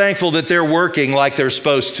sure are thankful that they're working like they're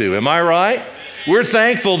supposed to. Am I right? We're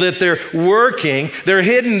thankful that they're working, they're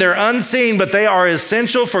hidden, they're unseen, but they are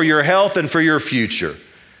essential for your health and for your future.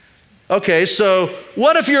 Okay, so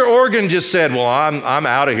what if your organ just said, well, I'm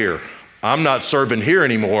out of here. I'm not serving here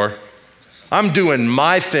anymore. I'm doing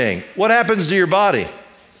my thing. What happens to your body?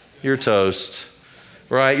 You're toast,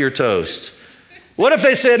 right? You're toast. What if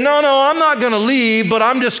they said, no, I'm not going to leave, but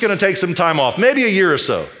I'm just going to take some time off, maybe a year or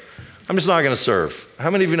so. I'm just not going to serve. How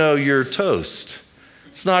many of you know you're toast?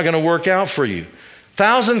 It's not going to work out for you.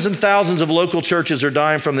 Thousands and thousands of local churches are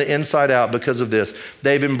dying from the inside out because of this.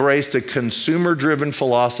 They've embraced a consumer-driven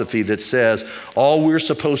philosophy that says all we're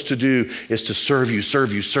supposed to do is to serve you,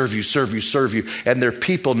 serve you, serve you, serve you, serve you. And their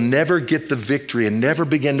people never get the victory and never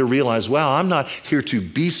begin to realize, wow, I'm not here to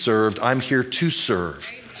be served, I'm here to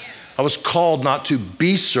serve. I was called not to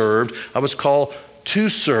be served, I was called to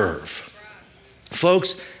serve.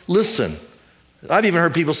 Folks, listen. I've even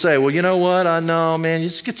heard people say, well, you know what? I know, man, you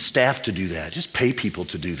just get staff to do that. Just pay people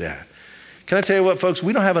to do that. Can I tell you what, folks?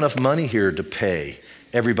 We don't have enough money here to pay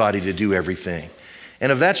everybody to do everything.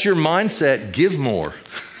 And if that's your mindset, give more.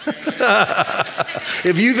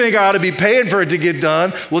 If you think I ought to be paying for it to get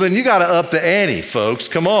done, well, then you got to up the ante, folks.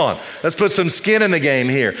 Come on. Let's put some skin in the game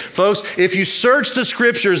here. Folks, if you search the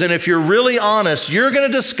scriptures and if you're really honest, you're going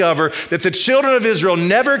to discover that the children of Israel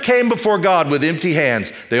never came before God with empty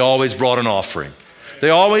hands. They always brought an offering. They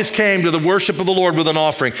always came to the worship of the Lord with an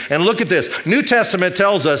offering. And look at this. New Testament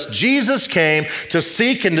tells us Jesus came to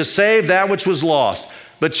seek and to save that which was lost.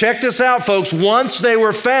 But check this out, folks. Once they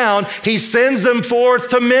were found, he sends them forth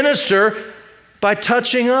to minister by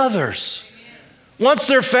touching others. Once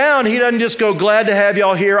they're found, he doesn't just go, glad to have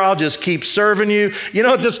y'all here, I'll just keep serving you. You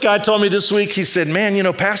know what this guy told me this week? He said, man, you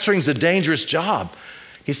know, pastoring's a dangerous job.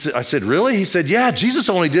 I said, really? He said, yeah, Jesus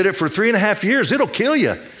only did it for 3.5 years. It'll kill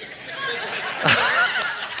you.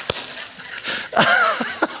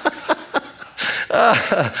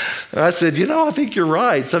 I said, you know, I think you're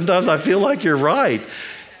right. Sometimes I feel like you're right.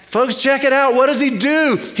 Folks, check it out. What does he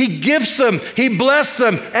do? He gifts them, he blesses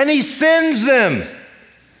them, and he sends them.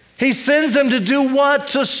 He sends them to do what?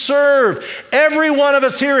 To serve. Every one of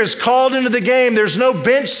us here is called into the game. There's no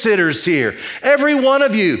bench sitters here. Every one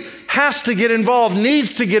of you has to get involved,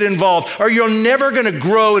 needs to get involved, or you're never going to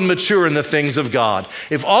grow and mature in the things of God.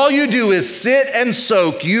 If all you do is sit and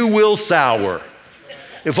soak, you will sour.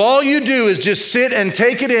 If all you do is just sit and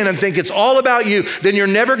take it in and think it's all about you, then you're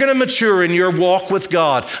never going to mature in your walk with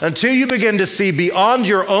God until you begin to see beyond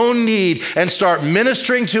your own need and start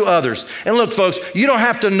ministering to others. And look, folks, you don't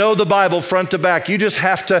have to know the Bible front to back. You just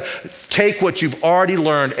have to take what you've already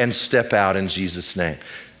learned and step out in Jesus' name.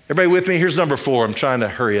 Everybody with me? Here's number 4. I'm trying to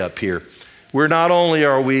hurry up here. We're not only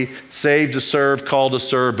are we saved to serve, called to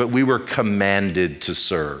serve, but we were commanded to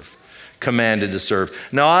serve. Commanded to serve.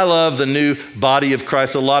 Now, I love the new body of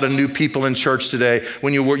Christ. A lot of new people in church today,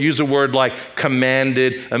 when you use a word like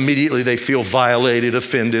commanded, immediately they feel violated,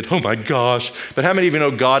 offended. Oh my gosh. But how many of you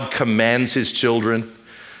know God commands his children?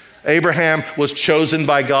 Abraham was chosen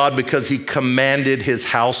by God because he commanded his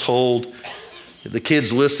household. The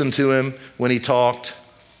kids listened to him when he talked.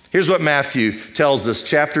 Here's what Matthew tells us,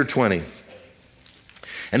 chapter 20.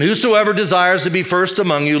 And whosoever desires to be first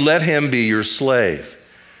among you, let him be your slave.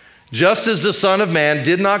 Just as the Son of Man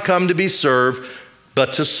did not come to be served,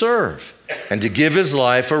 but to serve, and to give his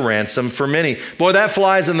life a ransom for many. Boy, that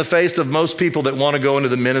flies in the face of most people that want to go into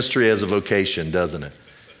the ministry as a vocation, doesn't it?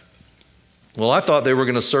 Well, I thought they were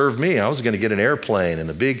going to serve me. I was going to get an airplane and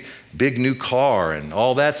a big new car and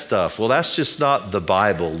all that stuff. Well, that's just not the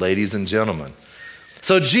Bible, ladies and gentlemen.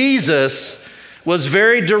 So Jesus was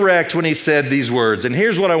very direct when he said these words. And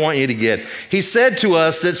here's what I want you to get. He said to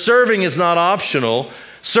us that serving is not optional.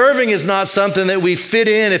 Serving is not something that we fit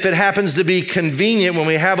in if it happens to be convenient when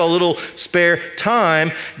we have a little spare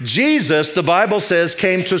time. Jesus, the Bible says,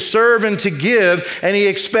 came to serve and to give, and he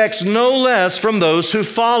expects no less from those who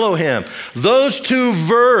follow him. Those two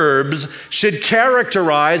verbs should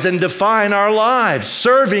characterize and define our lives,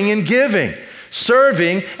 serving and giving.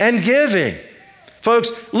 Serving and giving.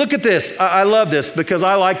 Folks, look at this. I love this because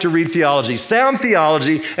I like to read theology. Sound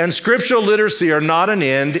theology and scriptural literacy are not an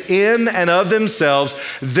end in and of themselves.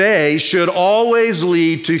 They should always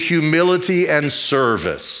lead to humility and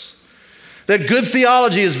service. That good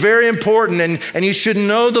theology is very important and you should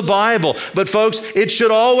know the Bible. But folks, it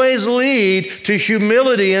should always lead to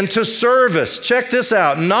humility and to service. Check this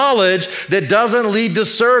out. Knowledge that doesn't lead to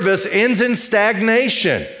service ends in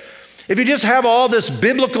stagnation. If you just have all this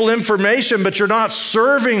biblical information, but you're not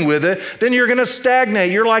serving with it, then you're going to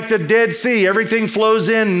stagnate. You're like the Dead Sea. Everything flows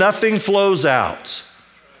in, nothing flows out.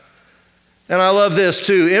 And I love this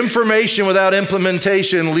too. Information without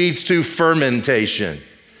implementation leads to fermentation.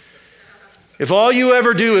 If all you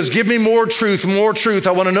ever do is give me more truth,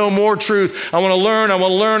 I want to know more truth, I want to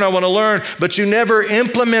learn, but you never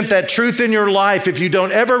implement that truth in your life, if you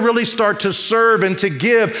don't ever really start to serve and to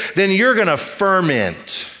give, then you're going to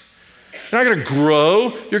ferment. You're not going to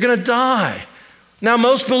grow, you're going to die. Now,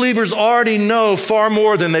 most believers already know far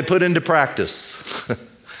more than they put into practice.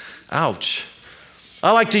 Ouch.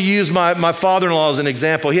 I like to use my father-in-law as an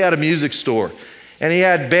example. He had a music store, and he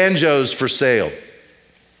had banjos for sale.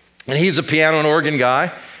 And he's a piano and organ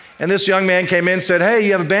guy. And this young man came in and said, hey,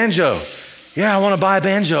 you have a banjo? Yeah, I want to buy a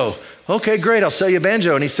banjo. Okay, great, I'll sell you a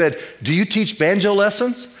banjo. And he said, do you teach banjo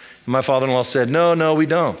lessons? And my father-in-law said, no, we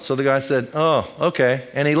don't. So the guy said, oh, okay.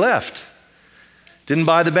 And he left. Didn't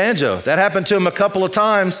buy the banjo. That happened to him a couple of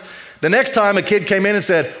times. The next time a kid came in and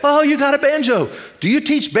said, oh, you got a banjo. Do you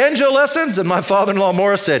teach banjo lessons? And my father-in-law,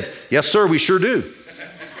 Morris, said, yes, sir, we sure do.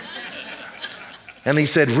 And he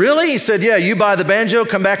said, really? He said, yeah, you buy the banjo,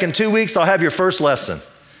 come back in 2 weeks, I'll have your first lesson.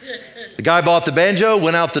 The guy bought the banjo,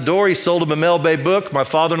 went out the door, he sold him a Mel Bay book. My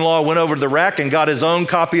father-in-law went over to the rack and got his own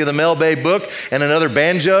copy of the Mel Bay book and another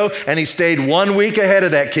banjo, and he stayed 1 week ahead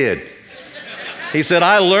of that kid. He said,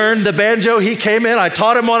 I learned the banjo. He came in, I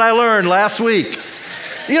taught him what I learned last week.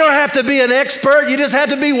 You don't have to be an expert, you just have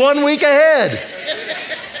to be 1 week ahead.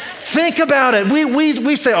 Think about it.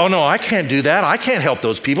 We say, oh no, I can't do that. I can't help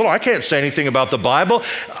those people. I can't say anything about the Bible.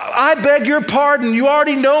 I beg your pardon. You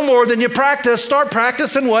already know more than you practice. Start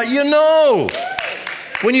practicing what you know.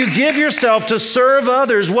 When you give yourself to serve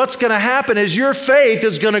others, what's going to happen is your faith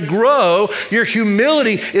is going to grow, your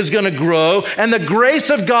humility is going to grow, and the grace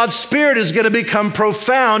of God's Spirit is going to become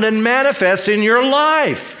profound and manifest in your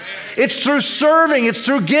life. It's through serving, it's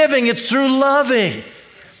through giving, it's through loving.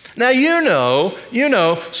 Now, you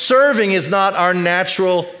know, serving is not our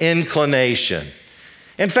natural inclination.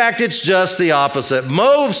 In fact, it's just the opposite.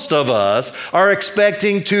 Most of us are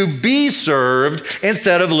expecting to be served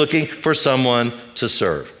instead of looking for someone to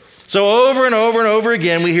serve. So over and over and over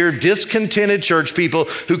again, we hear discontented church people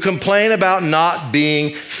who complain about not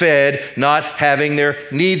being fed, not having their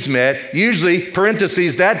needs met. Usually,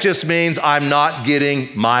 parentheses, that just means I'm not getting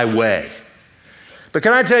my way. But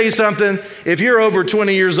can I tell you something? If you're over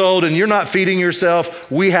 20 years old and you're not feeding yourself,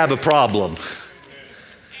 we have a problem.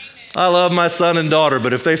 I love my son and daughter,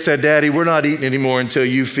 but if they said, Daddy, we're not eating anymore until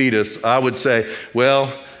you feed us, I would say, well,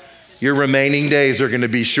 your remaining days are going to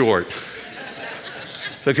be short.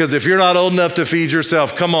 Because if you're not old enough to feed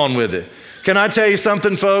yourself, come on with it. Can I tell you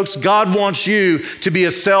something, folks? God wants you to be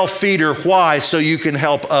a self-feeder. Why? So you can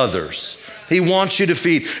help others. He wants you to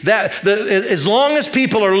feed. As long as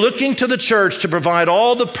people are looking to the church to provide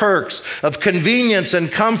all the perks of convenience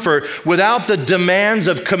and comfort without the demands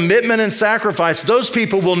of commitment and sacrifice, those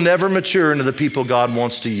people will never mature into the people God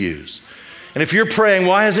wants to use. And if you're praying,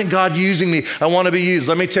 why isn't God using me? I want to be used.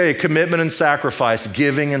 Let me tell you, commitment and sacrifice,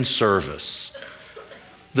 giving and service.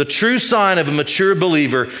 The true sign of a mature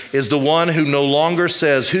believer is the one who no longer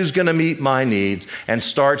says, who's going to meet my needs, and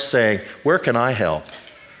starts saying, where can I help?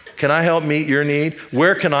 Can I help meet your need?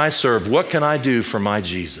 Where can I serve? What can I do for my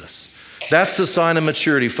Jesus? That's the sign of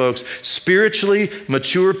maturity, folks. Spiritually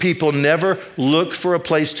mature people never look for a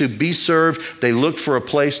place to be served. They look for a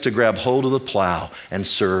place to grab hold of the plow and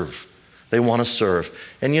serve. They want to serve.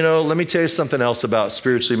 And you know, let me tell you something else about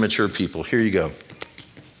spiritually mature people. Here you go.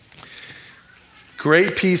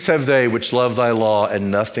 Great peace have they which love thy law,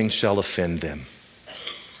 and nothing shall offend them.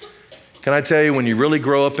 Can I tell you, when you really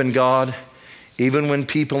grow up in God, even when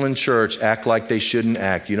people in church act like they shouldn't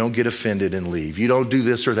act, you don't get offended and leave. You don't do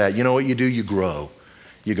this or that. You know what you do? You grow.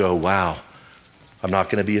 You go, wow, I'm not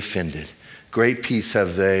going to be offended. Great peace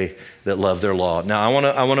have they that love their law. Now,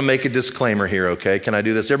 I want to make a disclaimer here, okay? Can I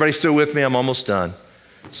do this? Everybody still with me? I'm almost done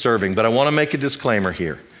serving, but I want to make a disclaimer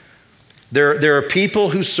here. There are people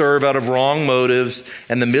who serve out of wrong motives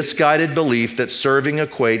and the misguided belief that serving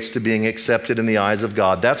equates to being accepted in the eyes of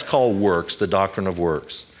God. That's called works, the doctrine of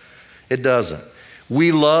works. It doesn't.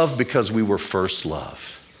 We love because we were first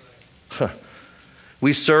loved.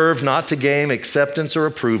 We serve not to gain acceptance or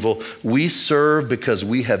approval. We serve because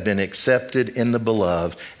we have been accepted in the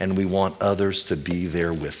beloved, and we want others to be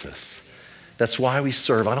there with us. That's why we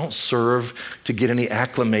serve. I don't serve to get any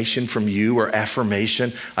acclamation from you or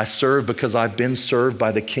affirmation. I serve because I've been served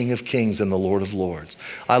by the King of Kings and the Lord of Lords.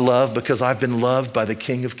 I love because I've been loved by the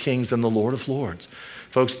King of Kings and the Lord of Lords.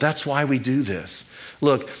 Folks, that's why we do this.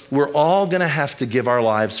 Look, we're all going to have to give our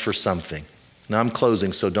lives for something. Now I'm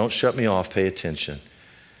closing, so don't shut me off. Pay attention.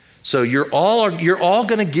 So you're all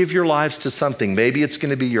going to give your lives to something. Maybe it's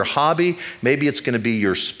going to be your hobby. Maybe it's going to be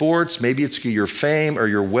your sports. Maybe it's your fame or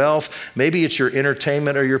your wealth. Maybe it's your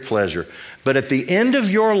entertainment or your pleasure. But at the end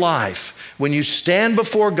of your life, when you stand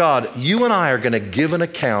before God, you and I are going to give an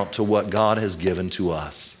account to what God has given to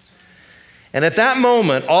us. And at that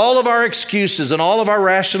moment, all of our excuses and all of our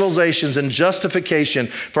rationalizations and justification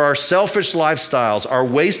for our selfish lifestyles, our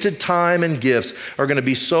wasted time and gifts are going to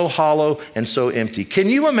be so hollow and so empty. Can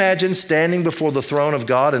you imagine standing before the throne of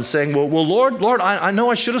God and saying, well, Lord, I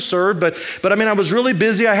know I should have served, but I was really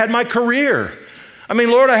busy. I had my career.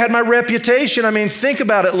 Lord, I had my reputation. Think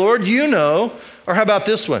about it, Lord, you know. Or how about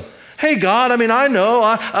this one? Hey, God, I know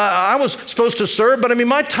I was supposed to serve, but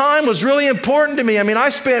my time was really important to me. I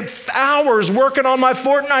spent hours working on my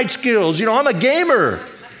Fortnite skills. I'm a gamer.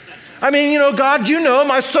 God,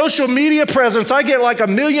 my social media presence, I get like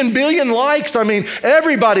 1 billion likes.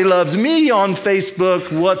 Everybody loves me on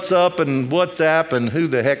Facebook, What's Up and WhatsApp, and who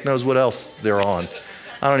the heck knows what else they're on.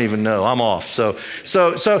 I don't even know. I'm off. But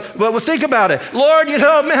think about it. Lord,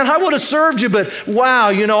 I would have served you, but wow,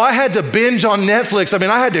 I had to binge on Netflix.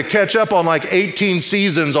 I had to catch up on like 18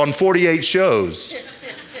 seasons on 48 shows.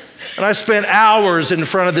 And I spent hours in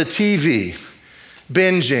front of the TV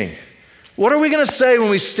binging. What are we going to say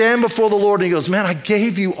when we stand before the Lord and he goes, man, I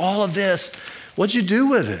gave you all of this. What'd you do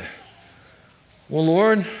with it? Well,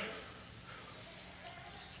 Lord,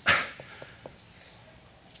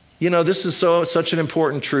 this is such an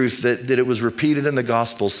important truth that it was repeated in the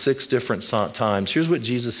gospel 6 different times. Here's what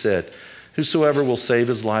Jesus said. Whosoever will save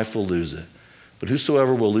his life will lose it. But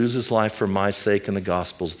whosoever will lose his life for my sake in the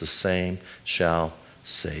gospels, the same shall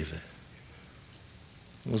save it.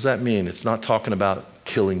 What does that mean? It's not talking about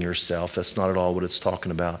killing yourself. That's not at all what it's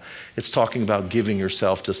talking about. It's talking about giving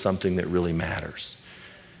yourself to something that really matters.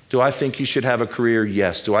 Do I think you should have a career?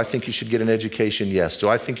 Yes. Do I think you should get an education? Yes. Do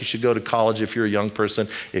I think you should go to college if you're a young person?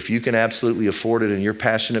 If you can absolutely afford it and you're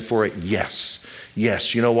passionate for it? Yes.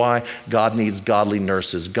 Yes. You know why? God needs godly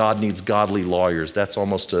nurses. God needs godly lawyers. It's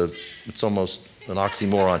almost an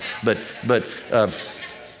oxymoron. But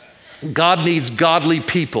God needs godly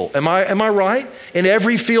people. Am I right? In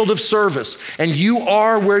every field of service. And you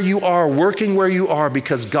are where you are, working where you are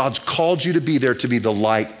because God's called you to be there to be the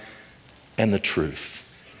light and the truth.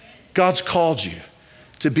 God's called you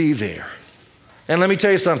to be there. And let me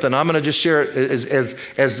tell you something. I'm going to just share it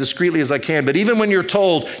as discreetly as I can. But even when you're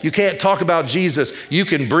told you can't talk about Jesus, you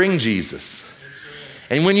can bring Jesus.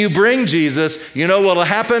 And when you bring Jesus, you know what will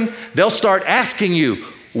happen? They'll start asking you,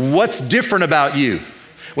 what's different about you?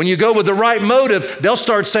 When you go with the right motive, they'll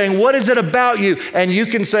start saying, what is it about you? And you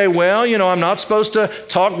can say, well, I'm not supposed to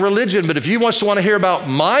talk religion, but if you want to hear about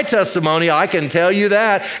my testimony, I can tell you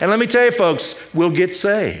that. And let me tell you, folks, we'll get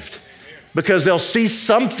saved because they'll see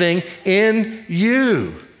something in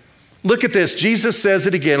you. Look at this. Jesus says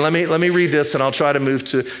it again. Let me read this and I'll try to move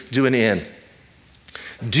to an end.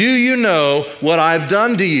 Do you know what I've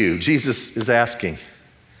done to you? Jesus is asking.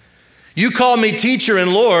 You call me teacher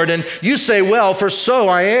and Lord, and you say, well, for so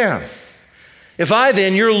I am. If I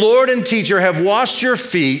then, your Lord and teacher, have washed your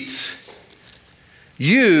feet,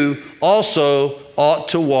 you also ought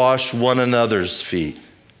to wash one another's feet.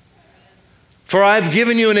 For I've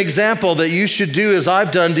given you an example that you should do as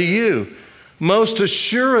I've done to you. Most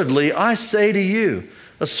assuredly, I say to you,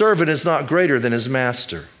 a servant is not greater than his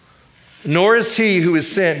master, nor is he who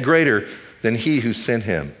is sent greater than he who sent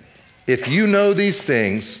him. If you know these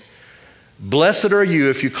things, blessed are you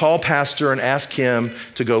if you call pastor and ask him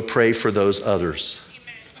to go pray for those others.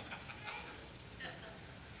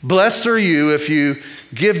 Blessed are you if you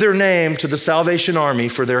give their name to the Salvation Army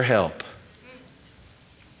for their help.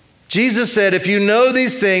 Jesus said, if you know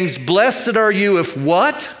these things, blessed are you if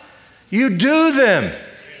what? You do them.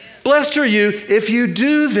 Blessed are you if you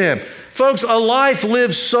do them. Folks, a life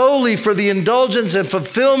lived solely for the indulgence and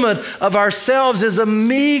fulfillment of ourselves is a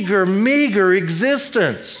meager, meager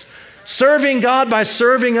existence. Serving God by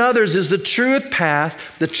serving others is the truest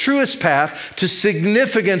path to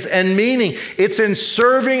significance and meaning. It's in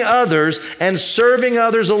serving others and serving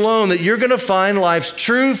others alone that you're going to find life's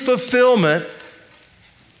true fulfillment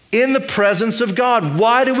in the presence of God.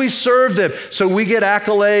 Why do we serve them? So we get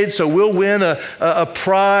accolades, so we'll win a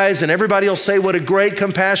prize, and everybody will say what a great,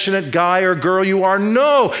 compassionate guy or girl you are.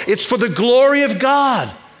 No, it's for the glory of God.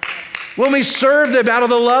 When we serve them out of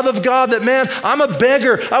the love of God, that man, I'm a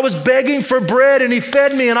beggar. I was begging for bread and he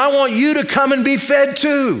fed me, and I want you to come and be fed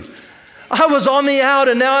too. I was on the out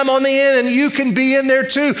and now I'm on the in, and you can be in there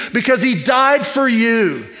too because he died for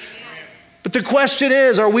you. But the question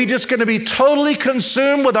is, are we just going to be totally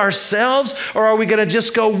consumed with ourselves, or are we going to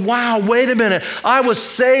just go, wow, wait a minute. I was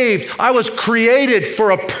saved. I was created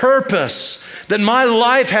for a purpose, that my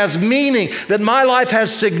life has meaning, that my life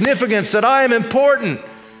has significance, that I am important.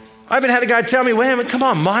 I haven't had a guy tell me, wait a minute, come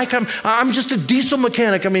on, Mike, I'm just a diesel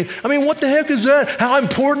mechanic. I mean, what the heck is that? How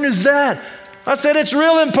important is that? I said, it's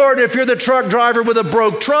real important if you're the truck driver with a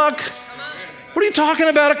broke truck. What are you talking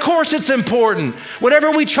about? Of course it's important.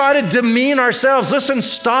 Whenever we try to demean ourselves, listen,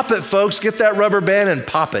 stop it, folks. Get that rubber band and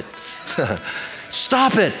pop it.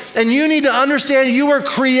 Stop it. And you need to understand you were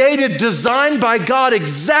created, designed by God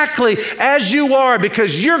exactly as you are,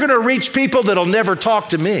 because you're going to reach people that'll never talk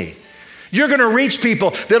to me. You're going to reach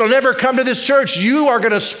people that'll never come to this church. You are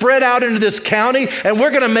going to spread out into this county, and we're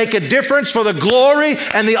going to make a difference for the glory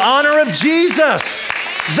and the honor of Jesus.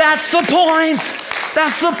 That's the point.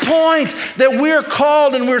 That's the point, that we're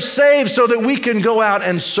called and we're saved so that we can go out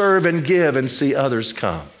and serve and give and see others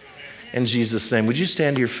come. In Jesus' name, would you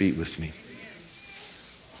stand to your feet with me?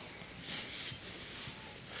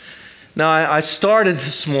 Now, I started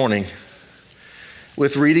this morning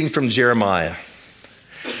with reading from Jeremiah.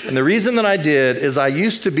 And the reason that I did is I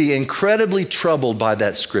used to be incredibly troubled by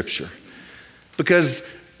that scripture. Because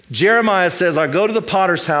Jeremiah says, I go to the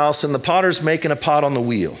potter's house and the potter's making a pot on the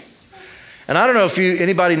wheel. And I don't know if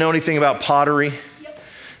anybody know anything about pottery.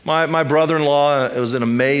 My brother-in-law was an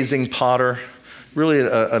amazing potter, really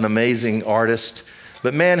an amazing artist.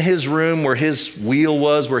 But man, his room where his wheel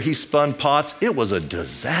was, where he spun pots, it was a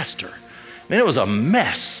disaster. Man, it was a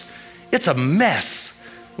mess. It's a mess.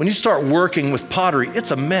 When you start working with pottery,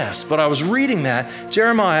 it's a mess. But I was reading that,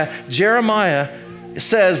 Jeremiah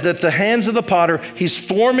says that the hands of the potter, he's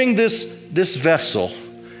forming this vessel.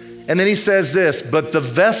 And then he says this, but the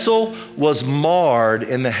vessel was marred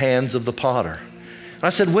in the hands of the potter. And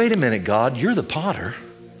I said, wait a minute, God, you're the potter.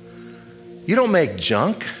 You don't make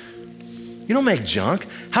junk. You don't make junk.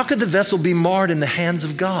 How could the vessel be marred in the hands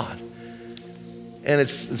of God? And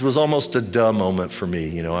it was almost a duh moment for me.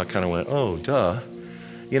 You know, I kind of went, oh, duh.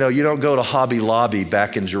 You know, you don't go to Hobby Lobby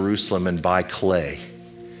back in Jerusalem and buy clay.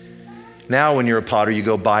 Now when you're a potter, you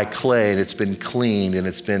go buy clay and it's been cleaned and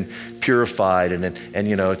it's been purified and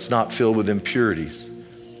you know, it's not filled with impurities.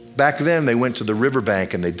 Back then, they went to the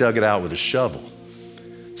riverbank and they dug it out with a shovel.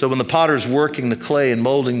 So when the potter's working the clay and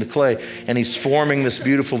molding the clay and he's forming this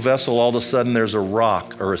beautiful vessel, all of a sudden there's a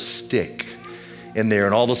rock or a stick in there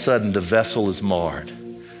and all of a sudden the vessel is marred.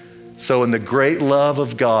 So in the great love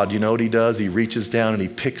of God, you know what he does? He reaches down and he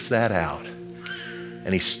picks that out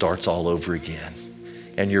and he starts all over again.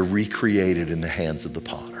 And you're recreated in the hands of the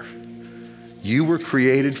potter. You were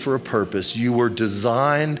created for a purpose. You were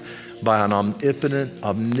designed by an omnipotent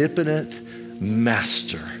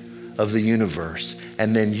master of the universe.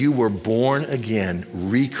 And then you were born again,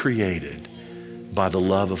 recreated by the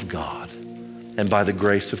love of God and by the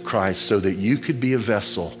grace of Christ so that you could be a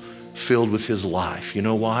vessel filled with his life. You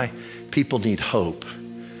know why? People need hope.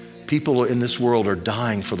 People in this world are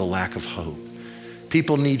dying for the lack of hope.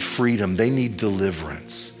 People need freedom. They need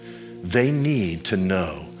deliverance. They need to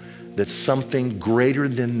know that something greater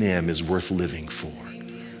than them is worth living for.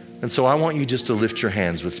 And so I want you just to lift your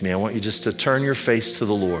hands with me. I want you just to turn your face to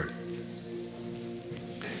the Lord.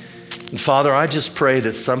 And Father, I just pray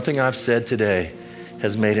that something I've said today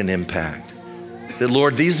has made an impact. That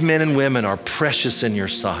Lord, these men and women are precious in your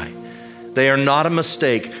sight. They are not a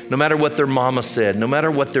mistake, no matter what their mama said, no matter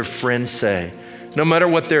what their friends say. No matter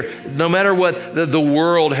what the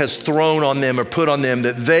world has thrown on them or put on them,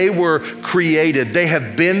 that they were created. They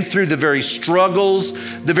have been through the very struggles,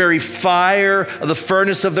 the very fire of the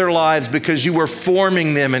furnace of their lives because you were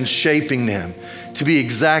forming them and shaping them to be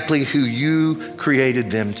exactly who you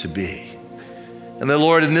created them to be. And the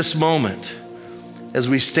Lord, in this moment, as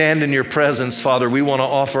we stand in your presence, Father, we want to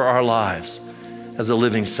offer our lives as a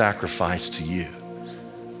living sacrifice to you.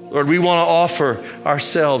 Lord, we want to offer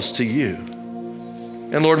ourselves to you.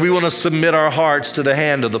 And Lord, we want to submit our hearts to the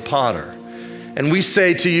hand of the potter. And we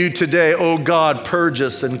say to you today, oh God, purge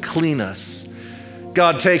us and clean us.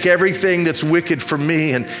 God, take everything that's wicked from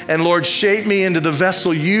me and Lord, shape me into the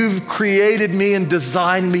vessel you've created me and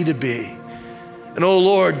designed me to be. And oh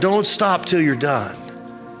Lord, don't stop till you're done.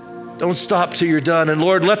 Don't stop till you're done. And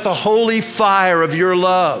Lord, let the holy fire of your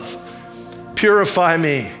love purify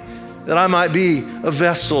me that I might be a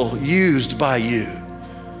vessel used by you.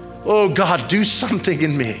 Oh God, do something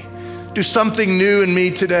in me. Do something new in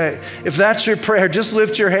me today. If that's your prayer, just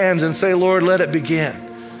lift your hands and say, Lord, let it begin.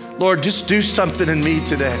 Lord, just do something in me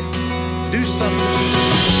today. Do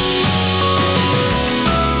something.